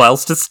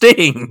parallels to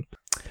Sting?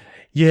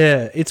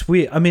 Yeah, it's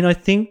weird. I mean, I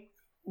think,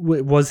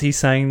 was he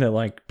saying that,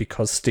 like,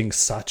 because Sting's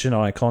such an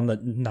icon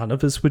that none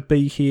of us would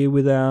be here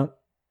without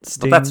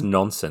Sting? Well, that's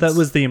nonsense. That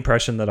was the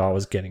impression that I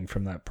was getting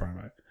from that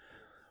promo.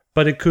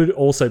 But it could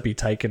also be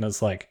taken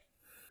as, like,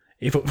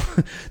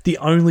 the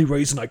only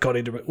reason I got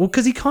into it... Well,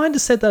 because he kind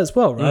of said that as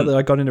well, right? That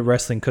I got into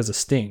wrestling because of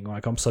Sting.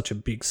 Like, I'm such a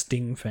big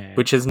Sting fan.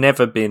 Which has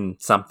never been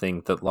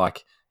something that,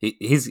 like...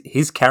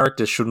 His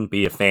character shouldn't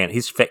be a fan.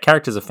 His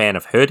character's a fan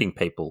of hurting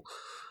people.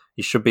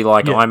 He should be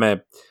like, I'm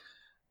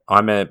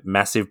a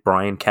massive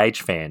Brian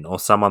Cage fan, or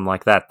someone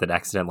like that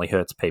accidentally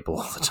hurts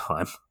people all the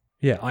time.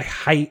 Yeah, I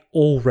hate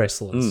all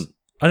wrestlers.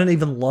 I don't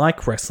even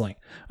like wrestling.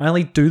 I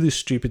only do this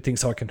stupid thing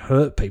so I can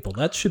hurt people.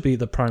 That should be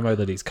the promo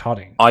that he's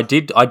cutting. I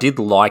did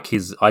like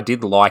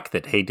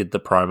that he did the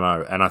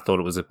promo, and I thought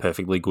it was a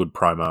perfectly good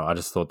promo. I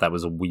just thought that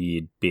was a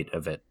weird bit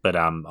of it. But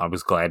I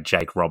was glad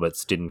Jake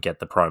Roberts didn't get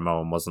the promo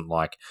and wasn't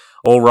like,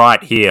 all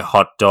right, here,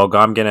 hot dog,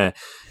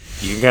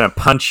 you're gonna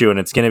punch you and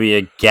it's gonna be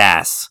a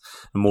gas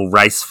and we'll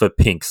race for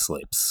pink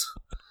slips.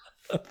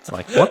 It's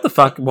like, what the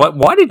fuck?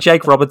 Why did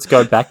Jake Roberts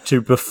go back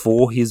to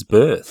before his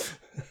birth?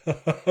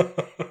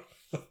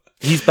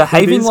 He's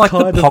behaving like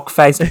the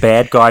pock-faced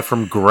bad guy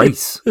from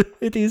Greece.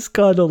 It is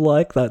kind of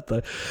like that,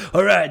 though.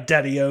 All right,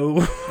 Daddy-O.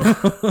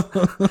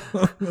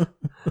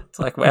 It's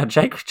like, wow,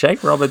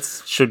 Jake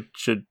Roberts should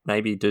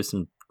maybe do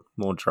some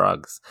more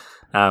drugs.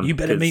 You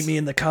better meet me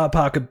in the car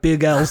park at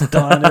Big Al's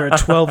Diner at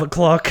 12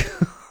 o'clock.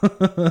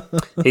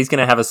 He's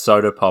going to have a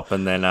soda pop,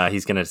 and then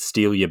he's going to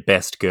steal your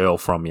best girl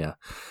from you.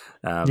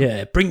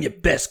 Bring your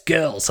best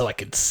girl so I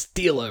can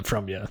steal her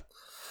from you.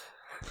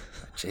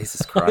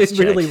 Jesus Christ!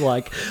 I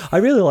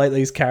really like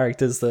these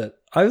characters. That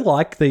I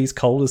like these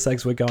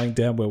cul-de-sacs we're going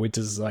down where we're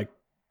just like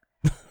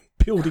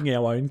building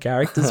our own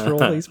characters for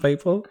all these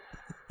people.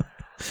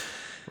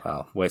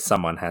 Well, where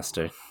someone has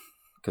to,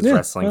 because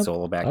wrestling's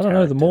all about. I don't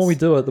know. The more we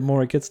do it, the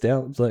more it gets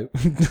down. It's like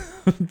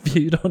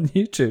viewed on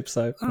YouTube.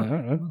 So I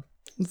don't know.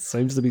 It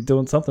seems to be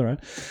doing something right.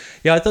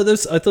 Yeah, I thought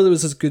it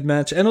was a good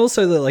match, and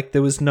also that like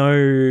there was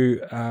no.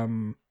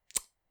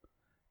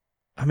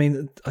 I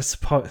mean, I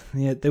suppose,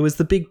 there was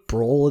the big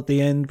brawl at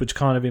the end, which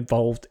kind of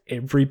involved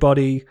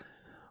everybody,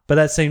 but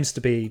that seems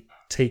to be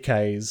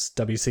TK's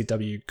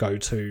WCW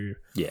go-to.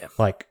 Yeah.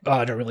 Like,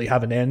 I don't really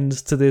have an end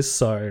to this,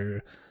 so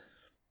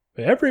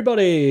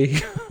everybody.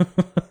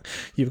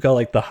 You've got,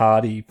 like, the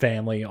Hardy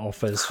family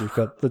office, you've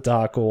got the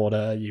Dark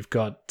Order, you've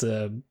got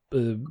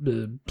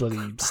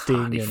bloody Sting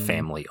Hardy and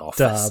family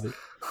office. Darby.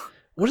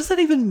 What does that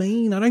even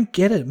mean? I don't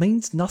get it. It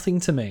means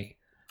nothing to me.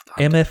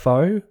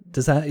 MFO?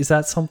 Is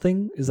that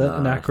something? Is that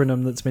an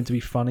acronym that's meant to be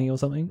funny or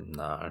something?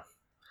 No.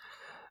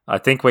 I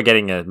think we're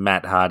getting a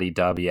Matt Hardy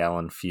Darby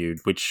Allin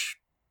feud, which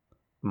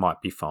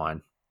might be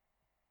fine.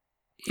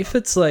 If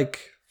it's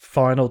like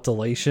Final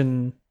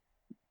Deletion,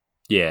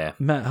 yeah,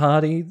 Matt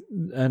Hardy,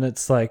 and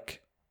it's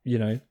like,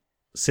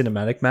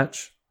 cinematic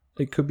match,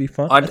 it could be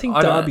fun. I I think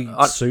Darby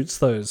suits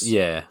those.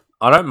 Yeah.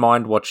 I don't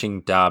mind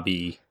watching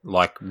Darby,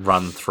 like,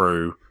 run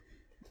through,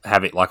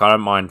 have it, like, I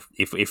don't mind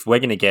if we're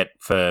going to get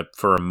for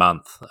a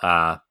month,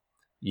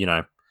 you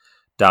know,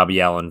 Darby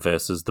Allin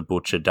versus The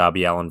Butcher,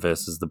 Darby Allin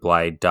versus The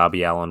Blade,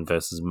 Darby Allin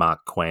versus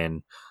Mark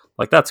Quinn.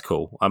 Like, that's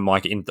cool. I'm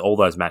like, in all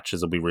those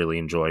matches will be really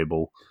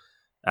enjoyable.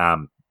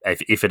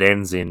 If it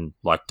ends in,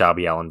 like,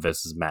 Darby Allin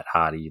versus Matt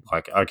Hardy,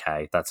 like,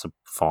 okay, that's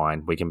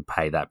fine. We can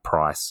pay that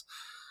price.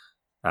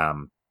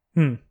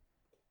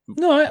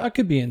 No, I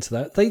could be into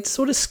that. They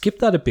sort of skipped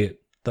that a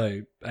bit,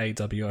 though,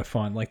 AEW, I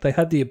find. Like, they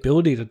had the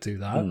ability to do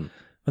that, and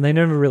they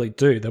never really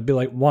do. There'll be,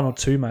 like, 1 or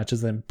 2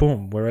 matches, then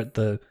boom, we're at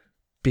the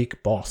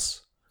big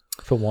boss,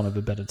 for want of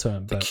a better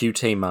term. The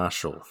QT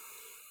Marshall.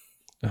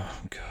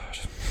 Oh, God.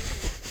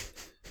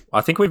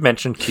 I think we've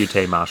mentioned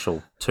QT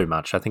Marshall too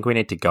much. I think we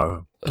need to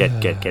go.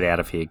 Get out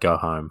of here. Go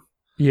home.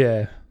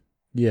 Yeah.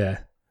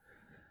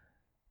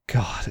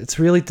 God, it's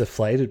really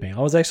deflated me. I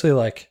was actually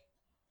like,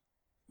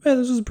 man,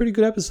 this was a pretty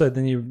good episode.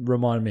 Then you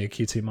reminded me of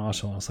QT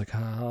Marshall. And I was like,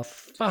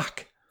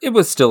 fuck. It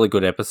was still a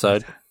good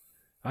episode.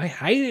 I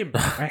hate him.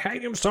 I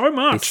hate him so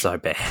much. It's so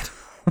bad.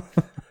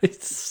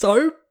 It's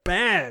so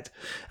bad.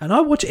 And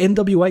I watch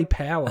NWA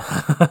Power.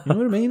 You know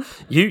what I mean?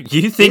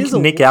 You think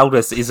Nick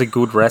Aldis is a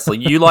good wrestler.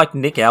 You like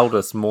Nick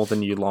Aldis more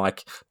than you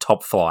like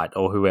Top Flight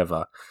or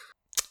whoever.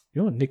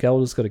 You know, Nick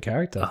Aldis got a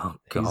character. Oh,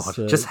 God.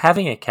 Just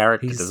having a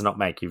character does not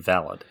make you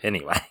valid.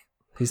 Anyway.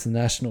 He's the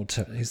national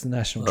treasure. You know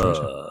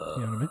what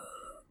I mean?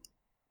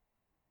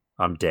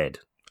 I'm dead.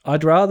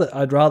 I'd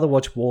rather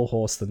watch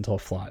Warhorse than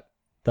Top Flight.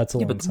 That's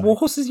all. Yeah, but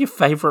Warhorse is your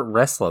favorite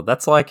wrestler.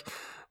 That's like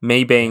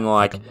me being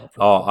like,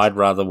 I'd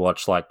rather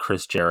watch like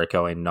Chris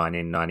Jericho in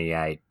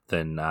 1998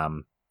 than.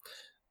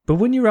 But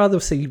wouldn't you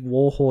rather see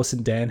Warhorse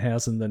and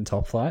Danhausen than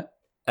Top Flight?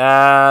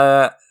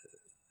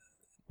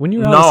 Wouldn't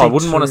you rather I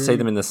wouldn't want to see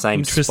them in the same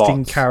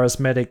interesting, spots.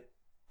 Charismatic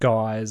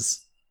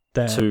guys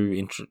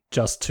than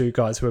just 2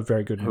 guys who are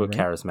very good who are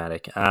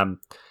charismatic.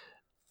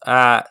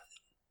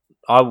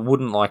 I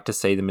wouldn't like to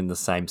see them in the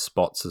same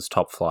spots as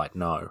Top Flight.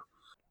 No.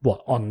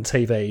 What, on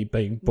TV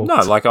being booked?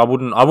 No, like I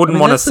wouldn't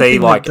want to see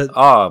like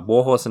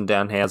Warhorse and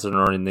Danhausen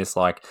are in this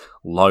like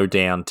low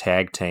down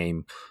tag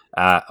team.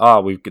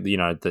 We've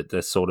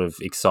they're sort of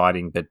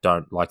exciting, but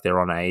don't like they're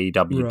on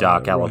AEW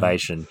Dark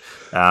Elevation.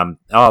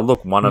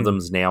 Look, one of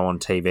them's now on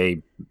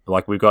TV.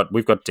 Like we've got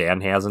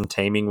Danhausen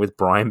teaming with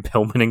Brian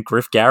Pillman and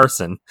Griff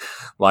Garrison.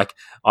 Like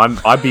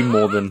I'd be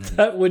more than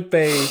that would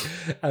be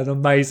an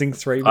amazing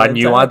 3. I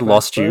knew I'd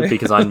lost you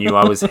because I knew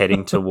I was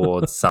heading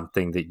towards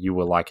something that you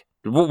were like,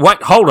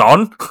 what? Hold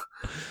on.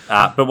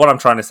 But what I'm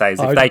trying to say is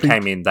if they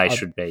came in, they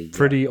should be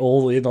pretty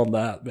all in on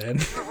that, man.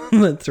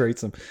 That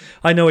threesome.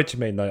 I know what you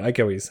mean, though. I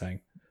get what you're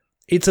saying.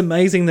 It's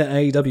amazing that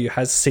AEW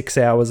has 6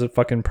 hours of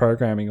fucking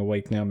programming a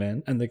week now,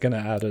 man, and they're going to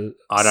add a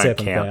I don't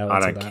 7th hour I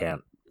to don't that.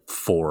 count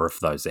 4 of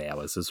those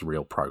hours as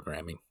real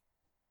programming.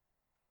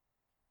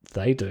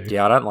 They do.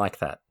 Yeah, I don't like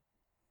that.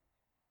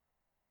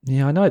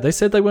 Yeah, I know. They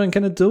said they weren't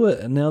going to do it,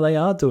 and now they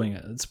are doing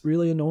it. It's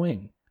really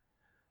annoying.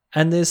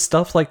 And there's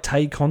stuff like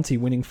Tay Conti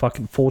winning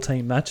fucking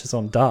 14 matches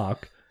on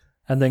Dark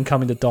and then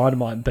coming to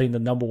Dynamite and being the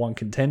number 1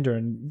 contender.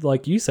 And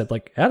like you said,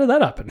 like, how did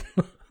that happen?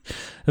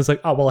 It's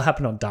like, oh, well, it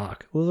happened on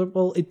Dark.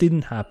 Well, it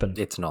didn't happen.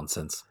 It's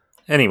nonsense.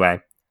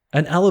 Anyway.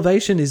 And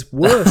Elevation is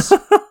worse.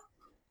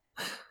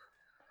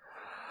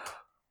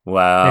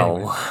 Well,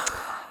 anyway.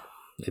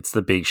 It's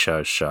the Big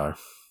Show's show.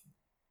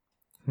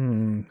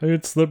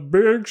 It's the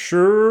Big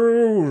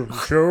Show.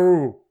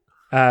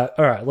 All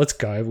right, let's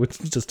go. We're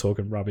just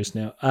talking rubbish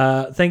now.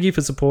 Thank you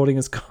for supporting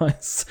us,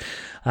 guys.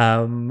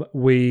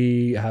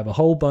 We have a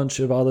whole bunch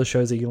of other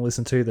shows that you can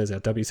listen to. There's our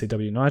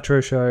WCW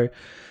Nitro show,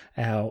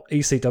 our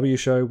ECW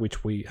show,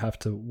 which we have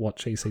to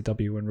watch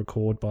ECW and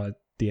record by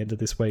the end of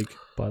this week,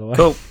 by the way.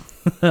 Cool.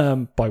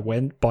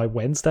 By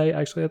Wednesday,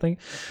 actually, I think.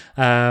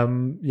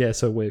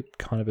 So we're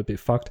kind of a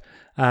bit fucked.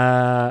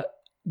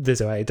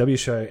 There's our AEW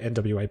show,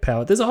 NWA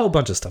Power. There's a whole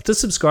bunch of stuff.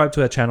 Just subscribe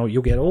to our channel.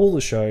 You'll get all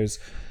the shows.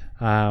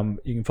 You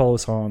can follow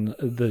us on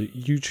the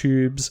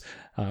YouTubes,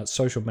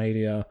 social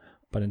media.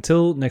 But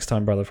until next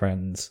time, brother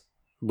friends.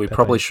 We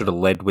probably should have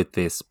led with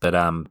this, but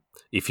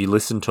if you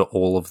listen to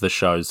all of the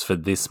shows for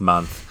this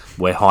month,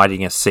 we're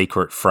hiding a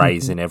secret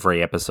phrase in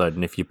every episode.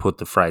 And if you put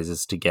the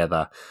phrases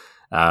together,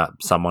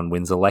 someone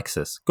wins a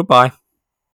Lexus. Goodbye.